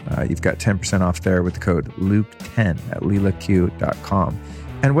 You've got 10% off there with the code Luke10 at LeelaQ.com.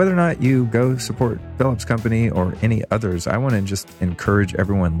 And whether or not you go support Philip's company or any others, I want to just encourage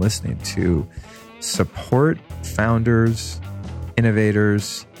everyone listening to support founders,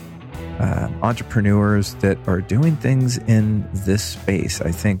 innovators, entrepreneurs that are doing things in this space. I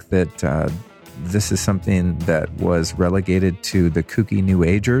think that this is something that was relegated to the kooky New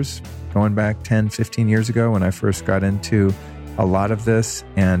Agers going back 10, 15 years ago when I first got into a lot of this,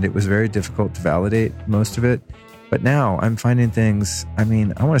 and it was very difficult to validate most of it. But now I'm finding things, I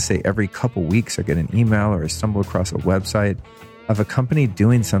want to say every couple weeks I get an email or I stumble across a website of a company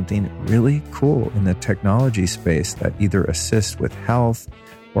doing something really cool in the technology space that either assists with health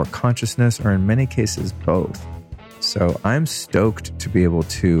or consciousness, or in many cases, both. So I'm stoked to be able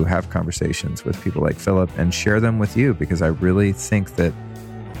to have conversations with people like Philip and share them with you, because I really think that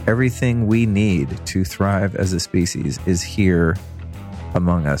everything we need to thrive as a species is here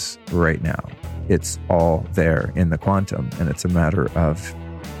among us right now. It's all there in the quantum, and it's a matter of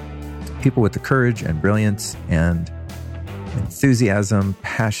people with the courage and brilliance and enthusiasm,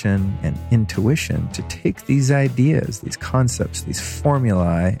 passion, and intuition to take these ideas, these concepts, these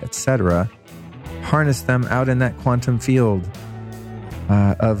formulae, etc., harness them out in that quantum field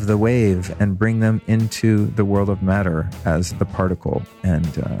of the wave and bring them into the world of matter as the particle, and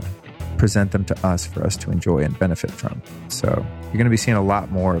present them to us for us to enjoy and benefit from. So you're going to be seeing a lot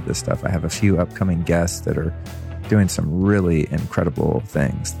more of this stuff. I have a few upcoming guests that are doing some really incredible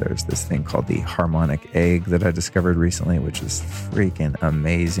things. There's this thing called the harmonic egg that I discovered recently, which is freaking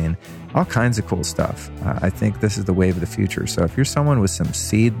amazing. All kinds of cool stuff. I think this is the wave of the future. So if you're someone with some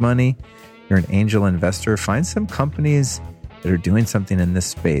seed money, you're an angel investor, find some companies that are doing something in this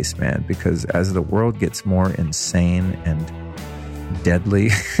space, man, because as the world gets more insane and deadly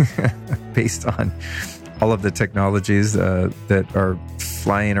based on all of the technologies that are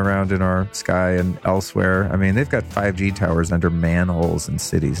flying around in our sky and elsewhere. I mean, they've got 5G towers under manholes in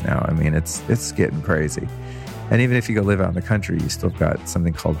cities now. I mean, it's getting crazy. And even if you go live out in the country, you still got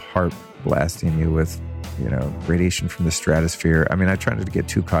something called HAARP blasting you with, radiation from the stratosphere. I mean, I try not to get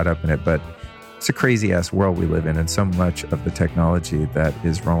too caught up in it, but it's a crazy ass world we live in. And so much of the technology that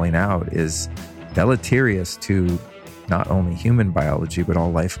is rolling out is deleterious to not only human biology, but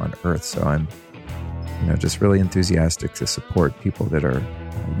all life on Earth. So I'm, just really enthusiastic to support people that are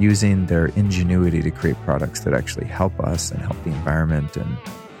using their ingenuity to create products that actually help us and help the environment and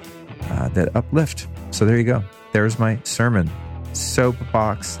that uplift. So there you go. There's my sermon.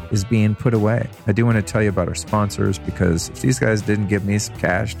 Soapbox is being put away. I do want to tell you about our sponsors, because if these guys didn't give me some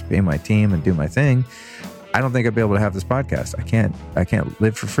cash to pay my team and do my thing, I don't think I'd be able to have this podcast. I can't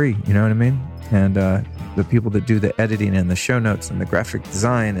live for free. You know what I mean? And the people that do the editing and the show notes and the graphic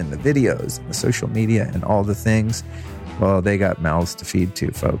design and the videos and the social media and all the things, well, they got mouths to feed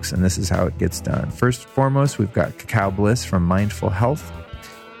too, folks. And this is how it gets done. First and foremost, we've got Cacao Bliss from Mindful Health.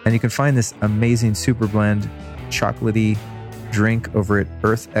 And you can find this amazing super blend chocolatey drink over at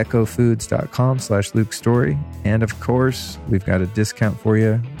earthechofoods.com/Luke Story. And of course, we've got a discount for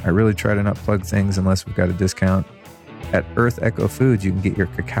you. I really try to not plug things unless we've got a discount. At Earth Echo Foods, you can get your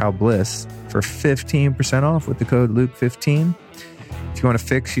Cacao Bliss for 15% off with the code Luke15. If you want to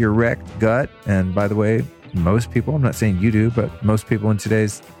fix your wrecked gut, and by the way, most people, I'm not saying you do, but most people in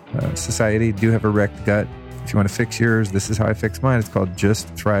today's society do have a wrecked gut. If you want to fix yours, this is how I fix mine. It's called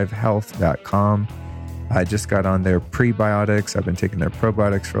justthrivehealth.com. I just got on their prebiotics. I've been taking their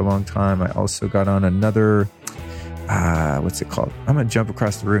probiotics for a long time. I also got on another, what's it called? I'm going to jump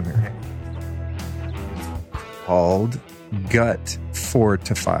across the room here. Called Gut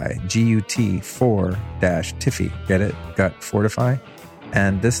Fortify, GUT4-Tiffy. Get it? Gut Fortify.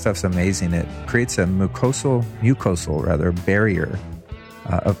 And this stuff's amazing. It creates a mucosal barrier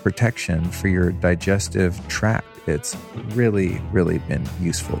of protection for your digestive tract. It's really, really been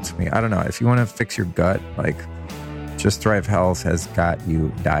useful to me. I don't know. If you want to fix your gut, like Just Thrive Health has got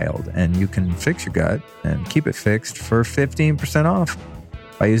you dialed, and you can fix your gut and keep it fixed for 15% off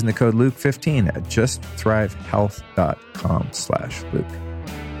by using the code Luke15 at justthrivehealth.com/Luke.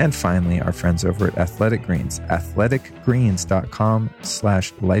 And finally, our friends over at Athletic Greens,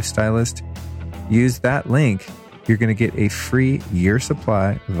 athleticgreens.com/lifestylist. Use that link. You're going to get a free year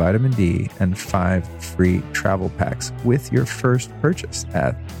supply of vitamin D and 5 free travel packs with your first purchase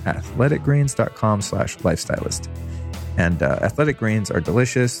at athleticgreens.com/lifestylist. And Athletic Greens are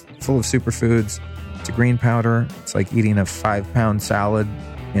delicious, full of superfoods. It's a green powder. It's like eating a 5-pound salad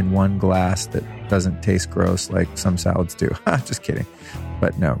in one glass that doesn't taste gross like some salads do. Just kidding.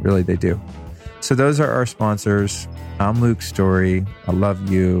 But no, really they do. So those are our sponsors. I'm Luke Story. I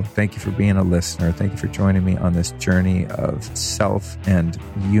love you. Thank you for being a listener. Thank you for joining me on this journey of self and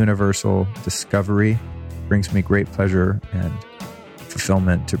universal discovery. It brings me great pleasure and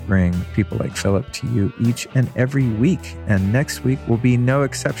fulfillment to bring people like Philip to you each and every week. And next week will be no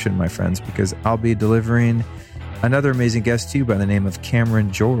exception, my friends, because I'll be delivering another amazing guest to you by the name of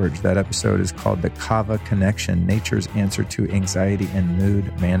Cameron George. That episode is called The Kava Connection, Nature's Answer to Anxiety and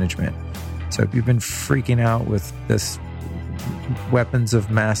Mood Management. So if you've been freaking out with this weapons of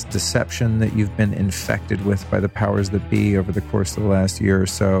mass deception that you've been infected with by the powers that be over the course of the last year or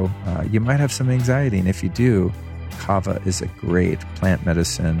so, you might have some anxiety. And if you do, kava is a great plant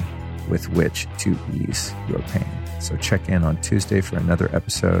medicine with which to ease your pain. So check in on Tuesday for another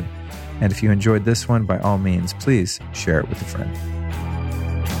episode. And if you enjoyed this one, by all means, please share it with a friend.